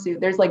a jumpsuit.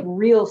 There's like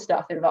real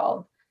stuff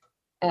involved."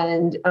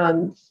 And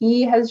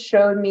he has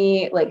showed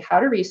me like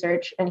how to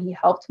research, and he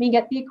helped me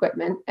get the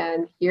equipment.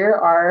 And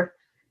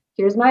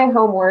here's my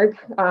homework.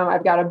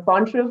 I've got a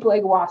bunch of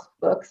like wasp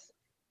books.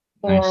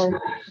 Nice. And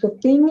the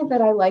thing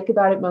that I like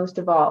about it most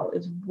of all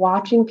is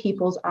watching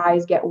people's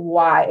eyes get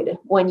wide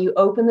when you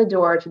open the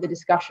door to the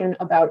discussion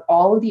about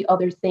all of the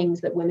other things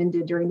that women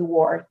did during the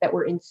war that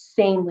were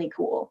insanely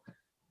cool.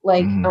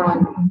 Like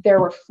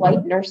there were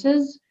flight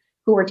nurses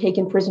who were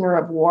taken prisoner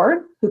of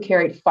war, who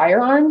carried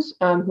firearms,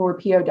 who were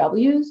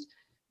POWs.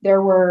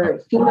 There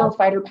were female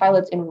fighter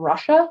pilots in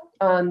Russia.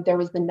 There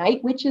was the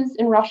night witches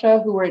in Russia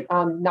who were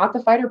not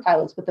the fighter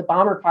pilots, but the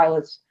bomber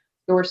pilots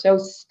who were so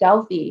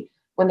stealthy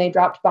when they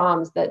dropped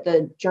bombs that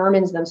the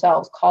Germans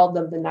themselves called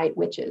them the night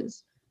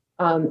witches.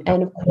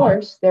 And of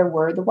course, there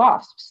were the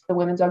WASPs, the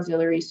Women's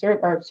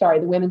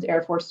the Women's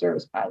Air Force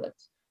Service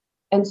pilots.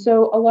 And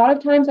so a lot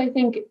of times I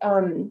think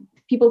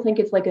people think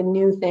it's like a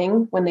new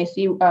thing when they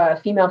see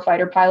female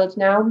fighter pilots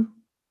now.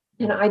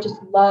 And I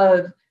just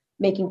love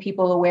making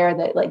people aware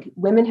that like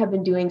women have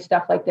been doing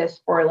stuff like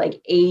this for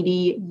like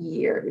 80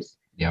 years.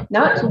 Yep.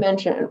 Not to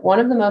mention, one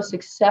of the most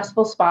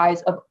successful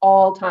spies of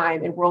all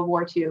time in World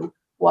War II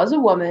was a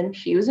woman.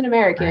 She was an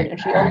American, Right. and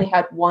she only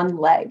had one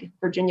leg.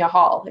 Virginia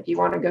Hall, if you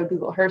want to go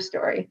Google her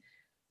story.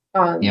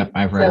 Yep,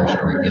 I've read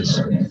her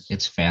story.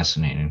 It's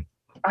fascinating.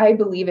 I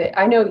believe it.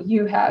 I know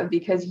you have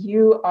because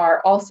you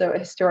are also a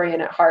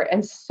historian at heart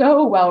and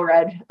so well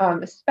read,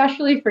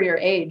 especially for your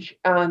age.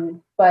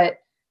 But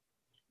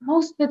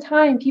most of the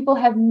time, people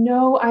have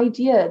no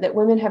idea that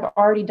women have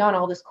already done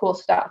all this cool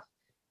stuff.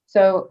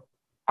 So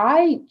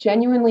I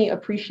genuinely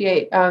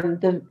appreciate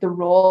the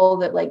role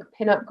that like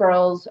pinup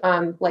girls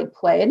like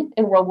played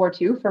in World War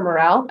II for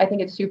morale. I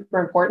think it's super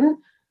important,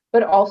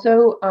 but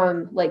also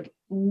like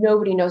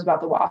nobody knows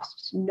about the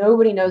wasps.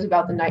 Nobody knows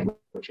about the night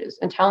witches,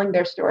 and telling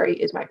their story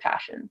is my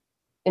passion,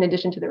 in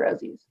addition to the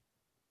Rosies.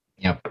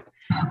 Yep.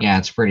 Yeah,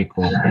 it's pretty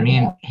cool. Me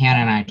and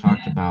Hannah and I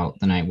talked about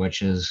the night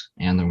witches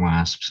and the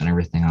wasps and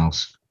everything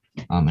else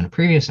in a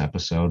previous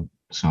episode,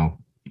 so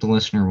the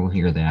listener will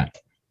hear that.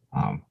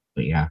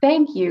 But yeah.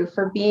 Thank you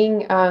for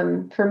being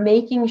for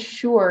making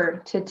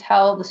sure to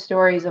tell the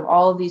stories of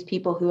all of these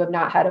people who have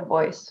not had a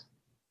voice.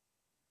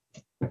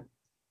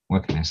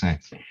 What can I say?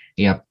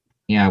 Yep.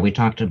 Yeah, we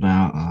talked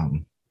about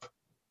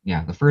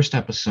the first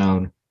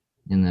episode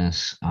in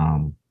this.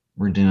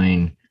 We're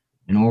doing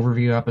an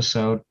overview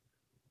episode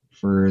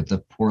for the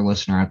poor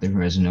listener out there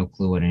who has no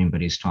clue what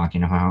anybody's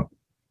talking about,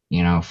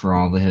 for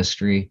all the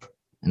history.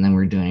 And then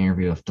we're doing an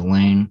interview with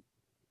Delane.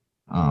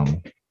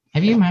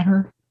 Have you met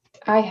her?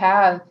 I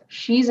have.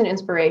 She's an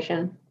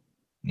inspiration.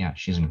 Yeah,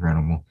 she's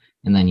incredible.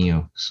 And then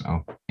you.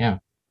 So, yeah.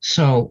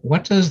 So,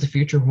 what does the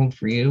future hold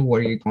for you? What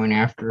are you going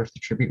after with the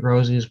Tribute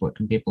Rosies? What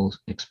can people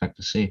expect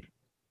to see?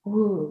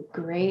 Ooh,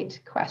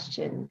 great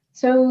question.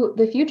 So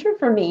the future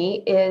for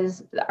me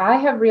is I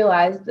have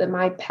realized that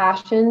my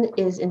passion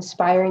is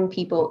inspiring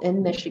people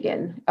in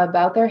Michigan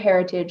about their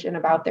heritage and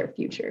about their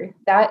future.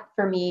 That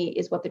for me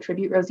is what the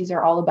Tribute Rosies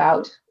are all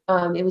about.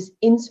 It was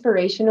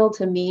inspirational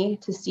to me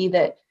to see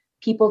that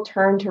people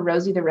turned to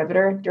Rosie the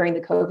Riveter during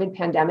the COVID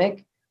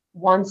pandemic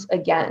once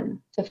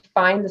again to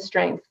find the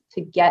strength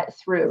to get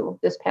through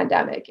this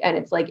pandemic. And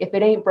it's like, if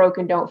it ain't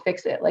broken, don't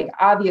fix it. Like,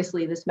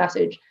 obviously, this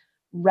message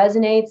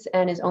resonates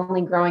and is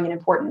only growing in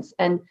importance.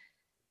 And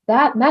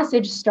that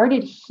message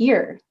started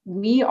here.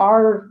 We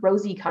are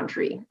Rosie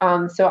country.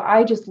 So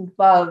I just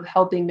love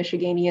helping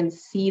Michiganians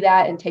see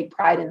that and take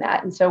pride in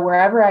that. And so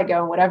wherever I go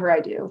and whatever I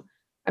do,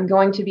 I'm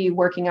going to be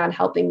working on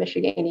helping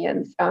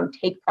Michiganians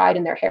take pride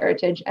in their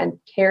heritage and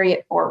carry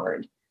it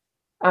forward.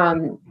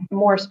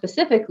 More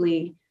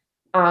specifically,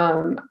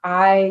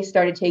 I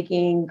started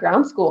taking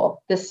ground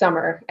school this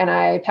summer and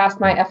I passed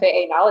my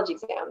FAA knowledge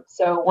exam.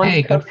 So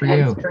once good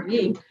ends for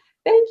me,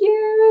 thank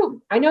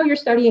you. I know you're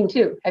studying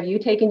too. Have you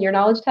taken your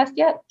knowledge test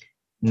yet?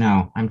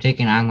 No, I'm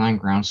taking online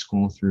ground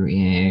school through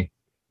EAA,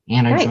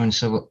 and I Nice. joined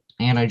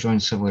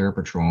Civil Air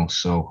Patrol.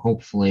 So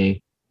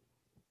hopefully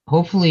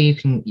you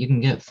can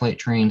get flight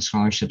training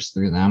scholarships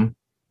through them.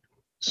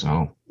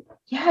 So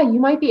Yeah, you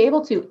might be able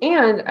to.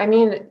 And I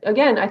mean,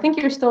 again, I think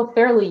you're still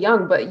fairly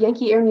young, but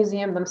Yankee Air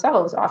Museum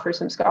themselves offer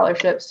some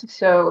scholarships.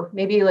 So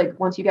maybe like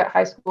once you get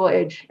high school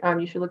age,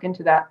 you should look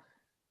into that.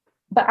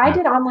 But I Yeah.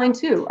 did online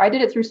too. I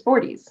did it through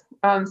Sporties.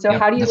 So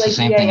Yep. how do you That's the like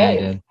same thing I EAA?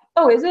 did.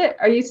 Oh, is it?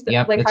 Are you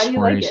Yep. like, how It's do you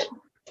like Sporties.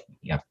 it?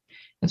 Yep.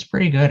 It's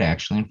pretty good,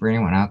 actually. And for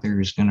anyone out there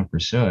who's going to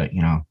pursue it,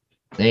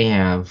 they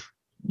have,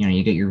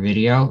 you get your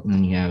video and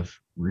then you have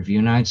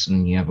review nights and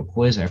then you have a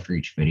quiz after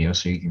each video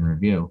so you can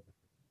review.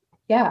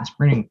 Yeah.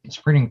 It's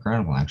pretty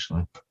incredible,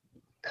 actually.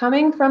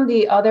 Coming from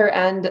the other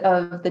end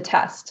of the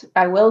test,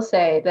 I will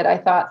say that I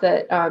thought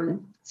that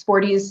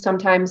Sporties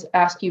sometimes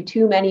ask you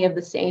too many of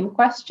the same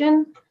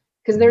question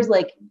because Mhm. there's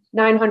like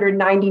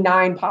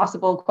 999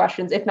 possible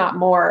questions, if not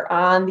more,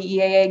 on the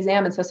EAA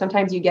exam. And so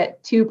sometimes you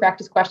get two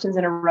practice questions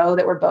in a row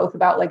that were both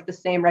about like the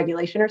same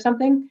regulation or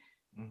something.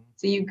 Mhm.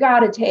 So you've got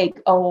to take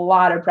a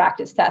lot of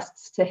practice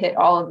tests to hit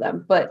all of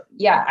them. But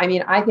yeah, I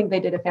mean, I think they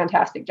did a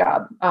fantastic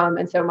job.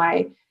 And so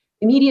my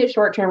immediate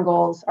short-term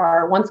goals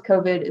are once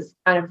COVID is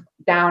kind of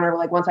down, or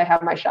like once I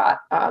have my shot,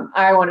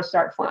 I want to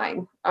start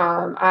flying.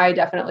 I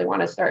definitely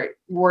want to start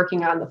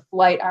working on the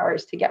flight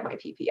hours to get my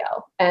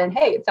PPL. And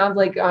hey, it sounds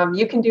like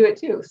you can do it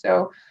too.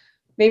 So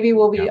maybe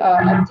we'll be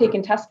Yep.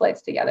 taking test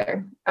flights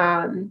together.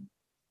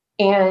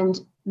 And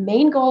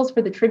main goals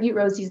for the Tribute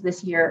Rosies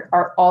this year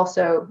are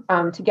also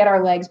to get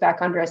our legs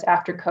back under us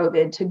after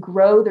COVID, to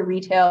grow the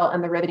retail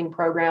and the riveting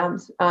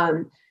programs,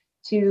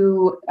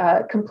 to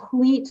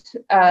complete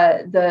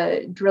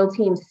the drill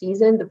team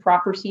season, the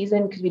proper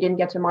season, because we didn't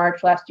get to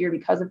March last year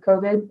because of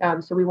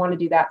COVID. So we want to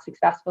do that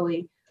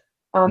successfully.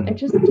 And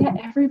just get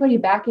everybody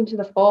back into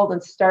the fold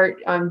and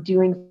start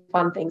doing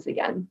fun things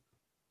again.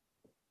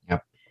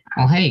 Yep.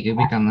 Well, hey, you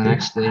could become the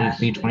next lady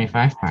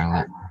B-25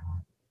 pilot,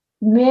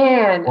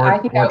 Man, I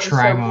think or that would be so cool.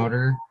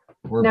 tri-motor,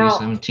 or Now,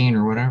 B-17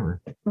 or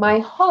whatever. my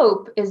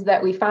hope is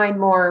that we find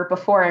more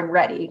before I'm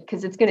ready,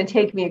 because it's going to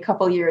take me a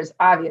couple years,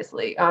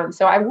 obviously.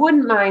 So I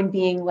wouldn't mind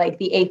being like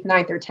the 8th,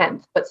 9th, or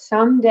 10th, but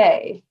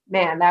someday,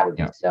 man, that would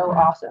be Yep. so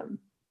awesome.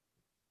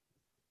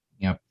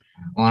 Yep.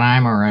 Well, and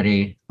I'm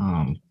already,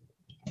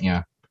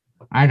 yeah,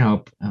 I'd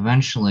hope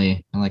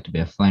eventually I'd like to be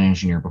a flight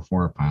engineer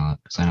before a pilot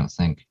because I don't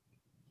think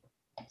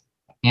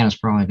Hannah's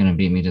probably going to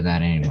beat me to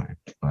that anyway.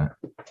 But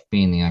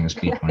being the youngest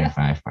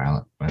B-25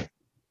 pilot, but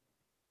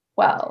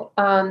Well,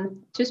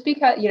 just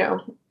because,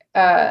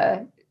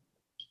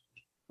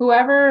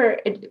 whoever,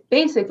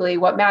 basically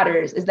what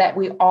matters is that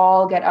we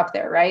all get up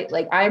there, right?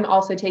 Like I'm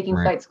also taking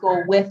right. flight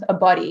school with a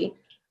buddy.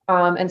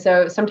 And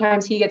so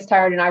sometimes he gets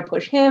tired and I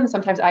push him.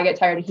 Sometimes I get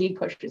tired and he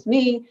pushes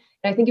me.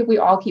 And I think if we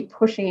all keep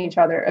pushing each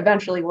other,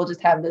 eventually we'll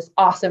just have this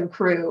awesome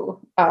crew,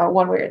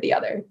 one way or the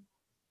other.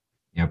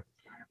 Yep.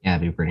 Yeah,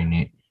 it'd be pretty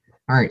neat.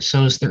 All right.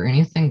 So is there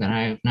anything that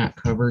I have not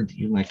covered that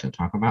you'd like to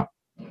talk about?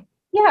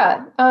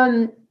 Yeah.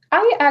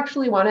 I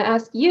actually want to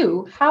ask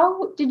you,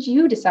 how did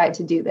you decide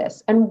to do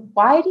this? And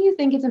why do you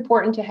think it's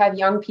important to have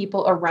young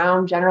people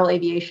around general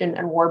aviation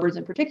and warbirds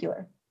in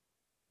particular?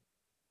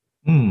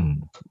 Hmm.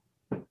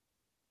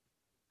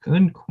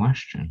 Good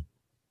question.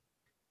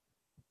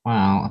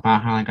 Well,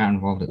 about how I got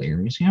involved at the Air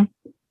Museum?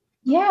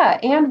 Yeah.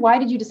 And why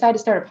did you decide to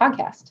start a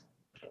podcast?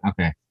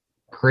 Okay.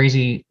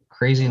 Crazy,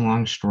 crazy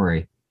long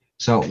story.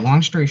 So,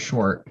 long story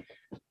short,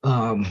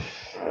 um,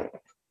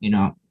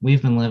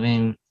 we've been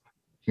living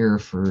here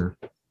for,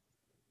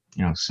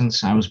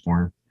 since I was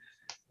born.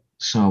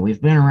 So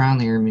we've been around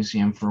the Air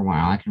Museum for a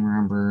while. I can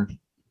remember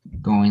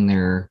going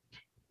there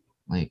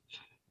like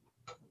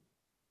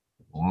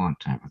a long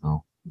time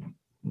ago.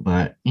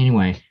 But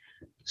anyway,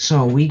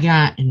 so we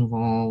got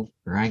involved,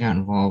 or I got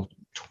involved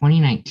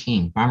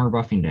 2019, Bomber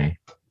Buffing Day.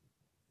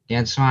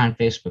 Dad saw on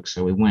Facebook,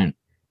 so we went.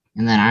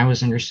 And then I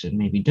was interested in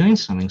maybe doing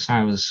something. So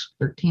I was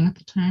 13 at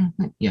the time.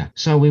 Yeah.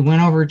 So we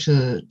went over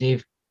to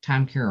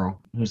Tom Carroll,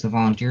 who's the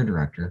volunteer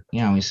director.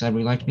 He said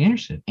we'd like to be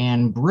interested.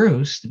 And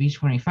Bruce, the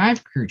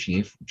B-25 crew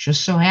chief,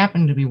 just so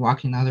happened to be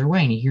walking the other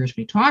way, and he hears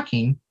me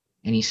talking,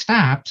 and he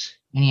stops,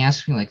 and he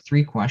asks me like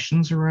 3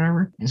 questions or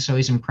whatever. And so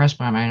he's impressed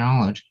by my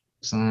knowledge.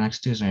 So the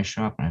next Tuesday I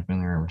show up, and I've been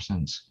there ever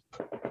since.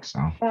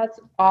 So That's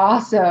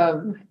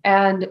awesome.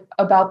 And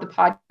about the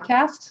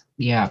podcast?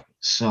 yeah.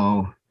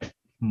 So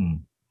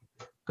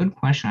good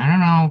question. I don't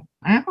know.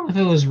 I don't know if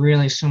it was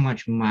really so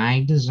much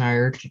my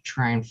desire to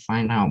try and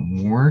find out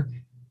more,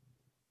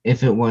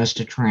 if it was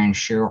to try and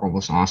share all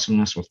this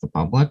awesomeness with the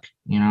public,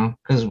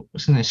 because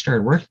since I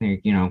started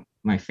working there,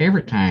 my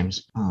favorite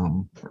times,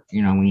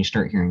 when you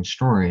start hearing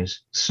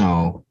stories.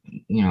 So,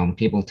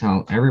 people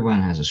tell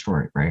everyone has a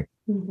story, right?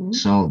 Mm-hmm.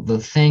 So the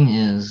thing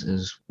is,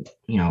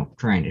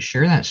 trying to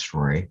share that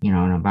story,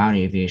 and about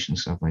aviation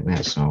stuff like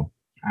that. So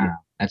I don't know.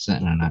 That's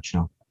it in a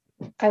nutshell.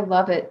 I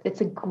love it.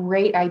 It's a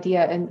great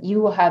idea, and you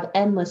will have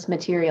endless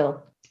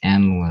material.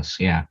 Endless,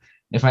 yeah.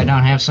 If I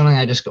don't have something,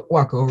 I just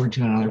walk over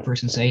to another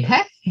person and say,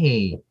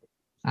 "Hey,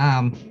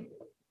 um,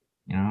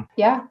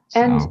 Yeah.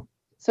 And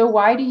so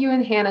why do you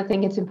and Hannah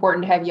think it's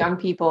important to have young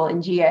people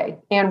in GA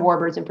and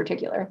warbirds in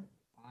particular?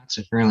 It's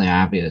fairly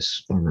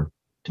obvious, or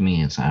to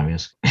me, it's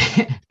obvious.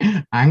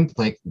 I'm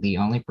like the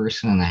only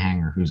person in the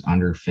hangar who's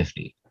under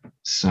 50.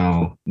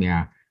 So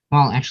yeah.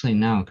 Well, actually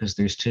no, because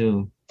there's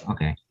two.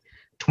 Okay.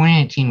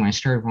 2019, when I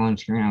started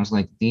volunteering, I was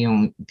like the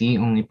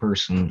only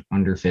person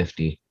under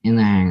 50 in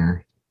the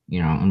hangar.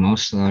 And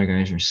most of the other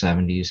guys are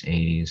 70s,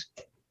 80s.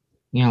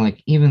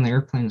 Like even the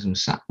airplanes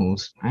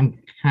themselves,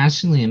 I'm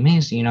constantly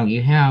amazed.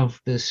 You have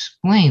this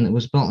plane that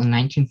was built in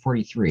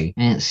 1943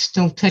 and it's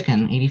still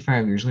ticking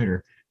 85 years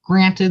later.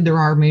 Granted, there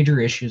are major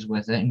issues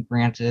with it, and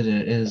granted,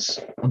 it is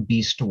a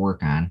beast to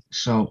work on.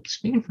 So,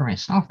 speaking for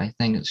myself, I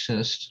think it's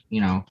just,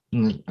 and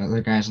the other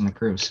guys on the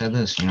crew have said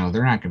this, they're not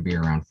going to be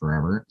around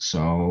forever.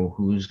 So,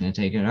 who's going to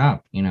take it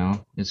up?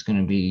 It's going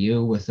to be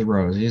you with the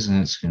Rosies,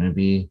 and it's going to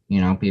be,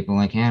 people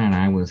like Hannah and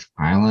I with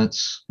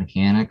pilots,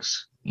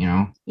 mechanics,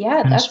 Yeah,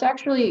 and that's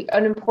actually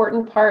an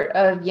important part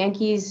of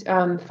Yankees'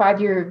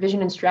 5-year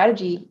vision and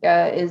strategy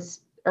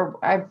or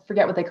I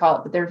forget what they call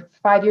it, but their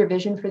 5-year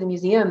vision for the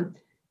museum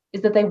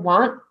is that they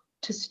want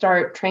to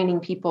start training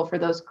people for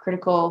those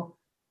critical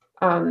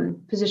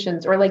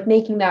positions, or like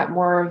making that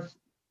more of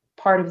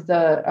part of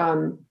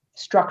the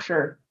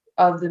structure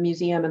of the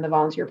museum and the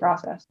volunteer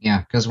process. yeah,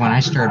 because when I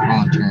started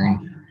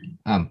volunteering,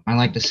 I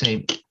like to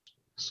say,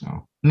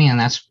 so, man,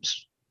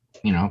 that's,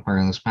 part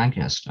of this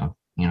podcast stuff,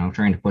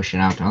 trying to push it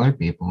out to other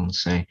people and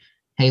say,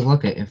 hey,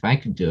 look, if I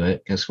could do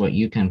it, guess what?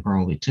 You can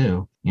probably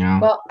too.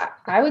 Well,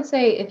 I would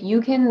say if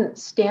you can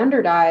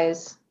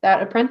standardize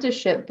that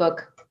apprenticeship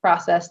book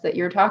process that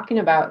you're talking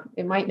about,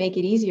 it might make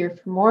it easier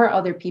for more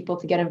other people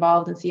to get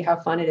involved and see how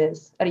fun it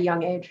is at a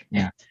young age.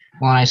 Yeah.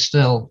 Well, I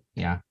still,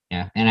 yeah,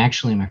 yeah. And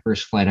actually, my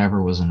first flight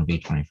ever was in a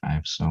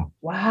B-25. So,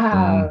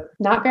 Wow.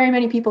 Not very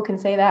many people can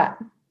say that.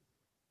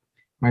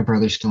 My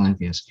brother's still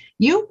envious.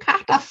 You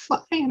got to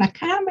fly in a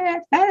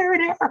combat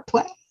veteran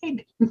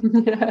airplane.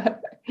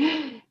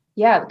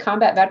 Yeah, the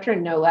combat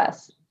veteran, no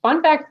less.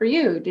 Fun fact for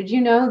you, did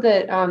you know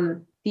that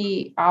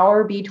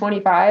our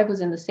B-25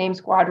 was in the same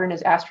squadron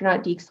as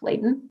astronaut Deke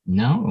Slayton?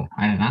 No,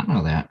 I did not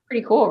know that.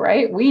 Pretty cool,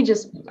 right? We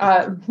just,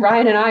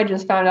 Ryan and I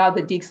just found out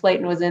that Deke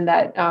Slayton was in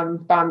that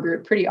bomb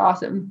group. Pretty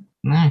awesome.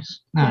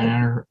 Nice. No, I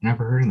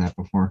never heard of that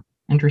before.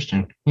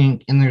 Interesting.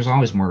 And there's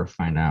always more to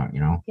find out.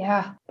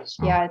 Yeah.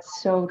 So, yeah,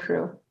 it's so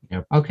true.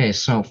 Yep. Okay,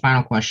 so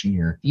final question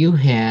here. You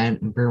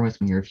had, bear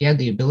with me here, if you had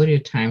the ability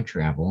to time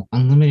travel,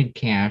 unlimited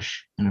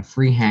cash, and a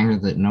free hangar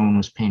that no one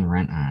was paying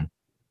rent on,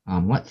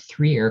 what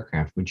 3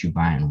 aircraft would you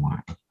buy and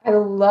why? I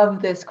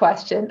love this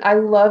question. I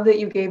love that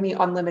you gave me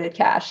unlimited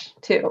cash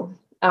too.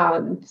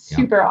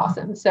 Super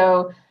awesome.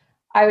 So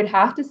I would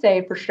have to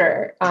say for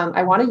sure,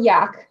 I want a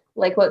yak,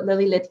 like what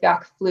Lily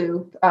Litvak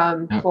flew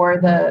for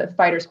the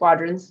fighter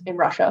squadrons in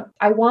Russia.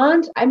 I'm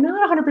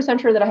not 100%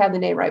 sure that I have the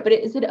name right, but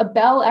is it a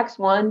Bell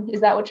X-1?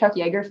 Is that what Chuck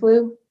Yeager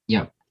flew?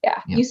 Yep. Yeah.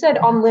 Yep. You said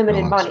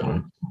unlimited Bell money.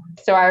 X-1.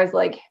 So I was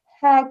like,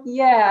 heck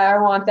yeah, I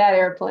want that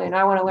airplane.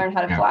 I want to learn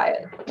how to fly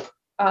it.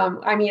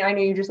 I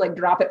know you just like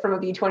drop it from a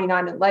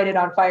B-29 and light it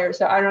on fire.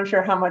 So I'm not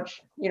sure how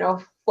much,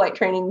 flight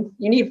training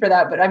you need for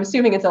that, but I'm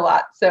assuming it's a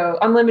lot. So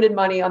unlimited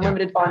money,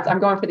 unlimited funds. I'm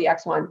going for the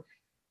X-1.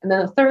 And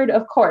then the third,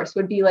 of course,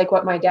 would be like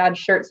what my dad's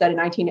shirt said in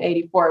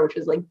 1984, which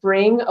was like,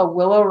 bring a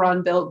Willow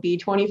Run built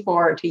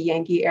B-24 to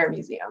Yankee Air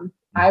Museum.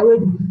 I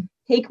would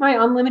take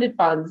my unlimited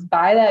funds,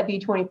 buy that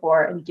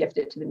B-24 and gift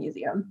it to the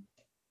museum,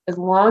 as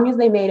long as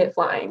they made it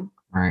flying.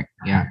 All right.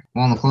 Yeah.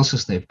 Well, the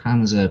closest they've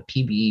come is a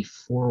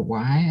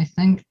PB-4Y, I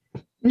think.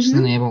 It's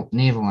the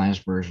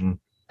navalized version.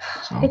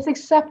 So. It's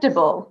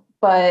acceptable,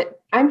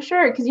 but I'm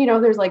sure because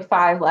there's like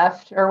 5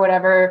 left or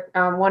whatever.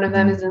 One of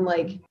them is in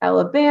like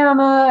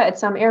Alabama at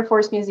some Air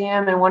Force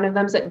museum, and one of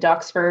them's at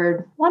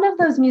Duxford. One of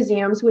those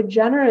museums would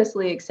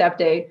generously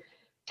accept a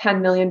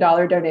 $10 million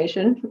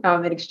donation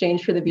in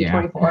exchange for the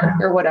B-24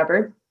 or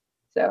whatever.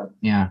 So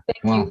thank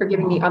you for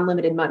giving me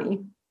unlimited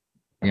money.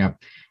 Yeah.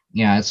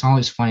 Yeah, it's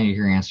always funny to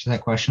hear you answer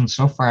that question.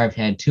 So far, I've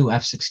had 2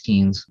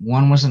 F-16s.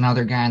 One was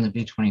another guy in the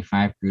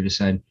B-25 crew who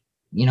said,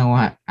 you know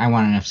what, I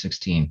want an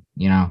F-16.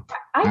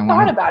 I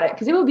thought about it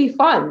because it would be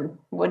fun,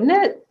 wouldn't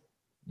it?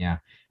 Yeah.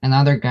 And the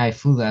other guy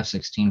flew the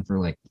F-16 for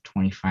like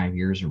 25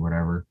 years or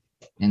whatever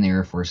in the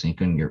Air Force, and he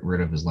couldn't get rid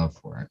of his love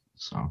for it.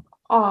 So.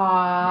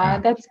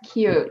 Aw, that's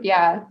cute.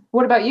 Yeah.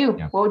 What about you?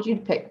 Yeah. What would you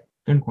pick?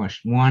 Good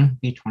question. 1,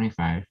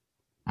 B-25,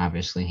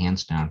 obviously,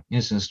 hands down.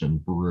 It's just a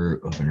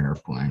brute of an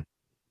airplane.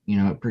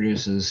 It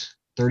produces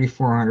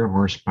 3,400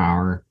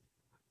 horsepower,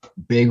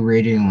 big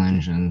radial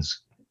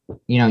engines.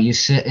 You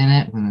sit in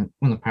it when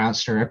the pilots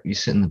start up, you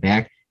sit in the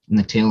back, and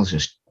the tail is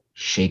just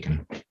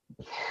shaking.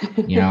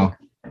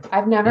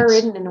 I've never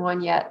ridden in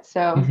one yet,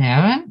 so. You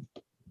haven't?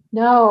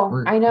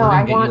 No, I know.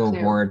 I want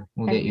to.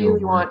 We'll get you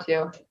aboard. Want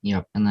to.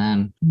 Yep, and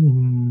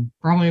then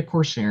probably a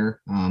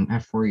Corsair,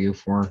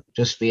 F4U4,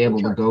 just be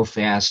able to go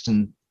fast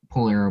and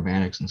pull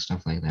aerobatics and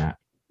stuff like that.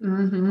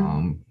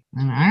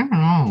 And I don't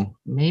know,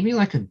 maybe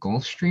like a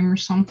Gulfstream or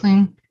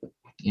something,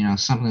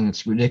 something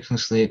that's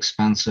ridiculously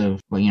expensive,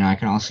 but I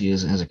can also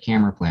use it as a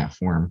camera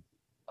platform.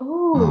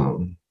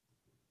 Oh,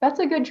 that's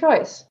a good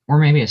choice. Or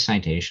maybe a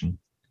Citation,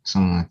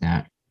 something like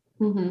that.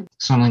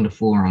 Something to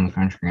fool around the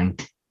country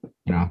and,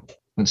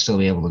 but still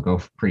be able to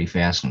go pretty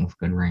fast and with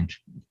good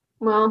range.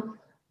 Well,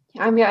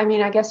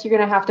 I guess you're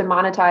going to have to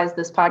monetize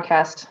this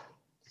podcast.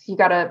 You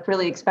got a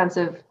really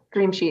expensive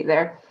dream sheet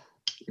there.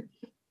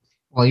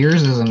 Well,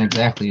 yours isn't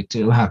exactly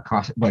too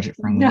cost budget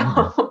friendly.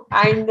 No,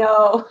 I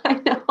know.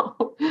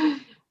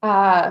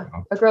 A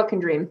girl can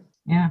dream.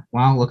 Yeah.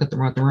 Well, look at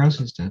what the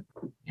Roses did.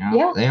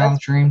 Yeah, they all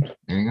dreamed.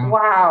 There you go.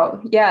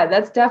 Wow. Yeah,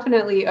 that's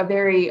definitely a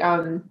very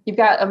you've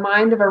got a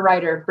mind of a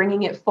writer,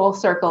 bringing it full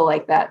circle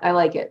like that. I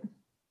like it.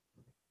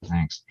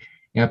 Thanks.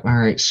 Yep. All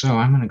right. So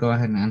I'm going to go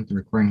ahead and end the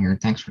recording here.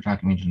 Thanks for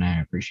talking to me tonight.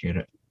 I appreciate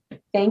it.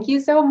 Thank you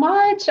so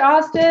much,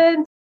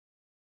 Austin.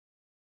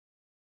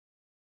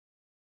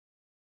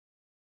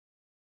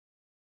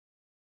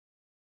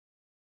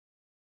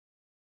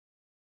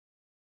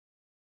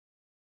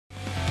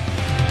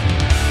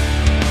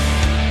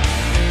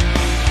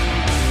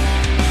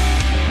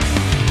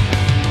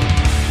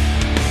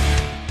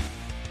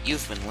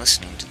 You've been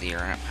listening to the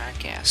Errant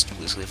Podcast.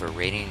 Please leave a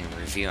rating and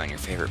review on your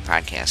favorite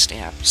podcast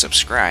app,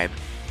 subscribe,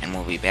 and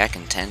we'll be back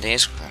in 10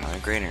 days with another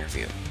great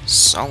interview.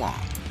 So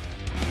long.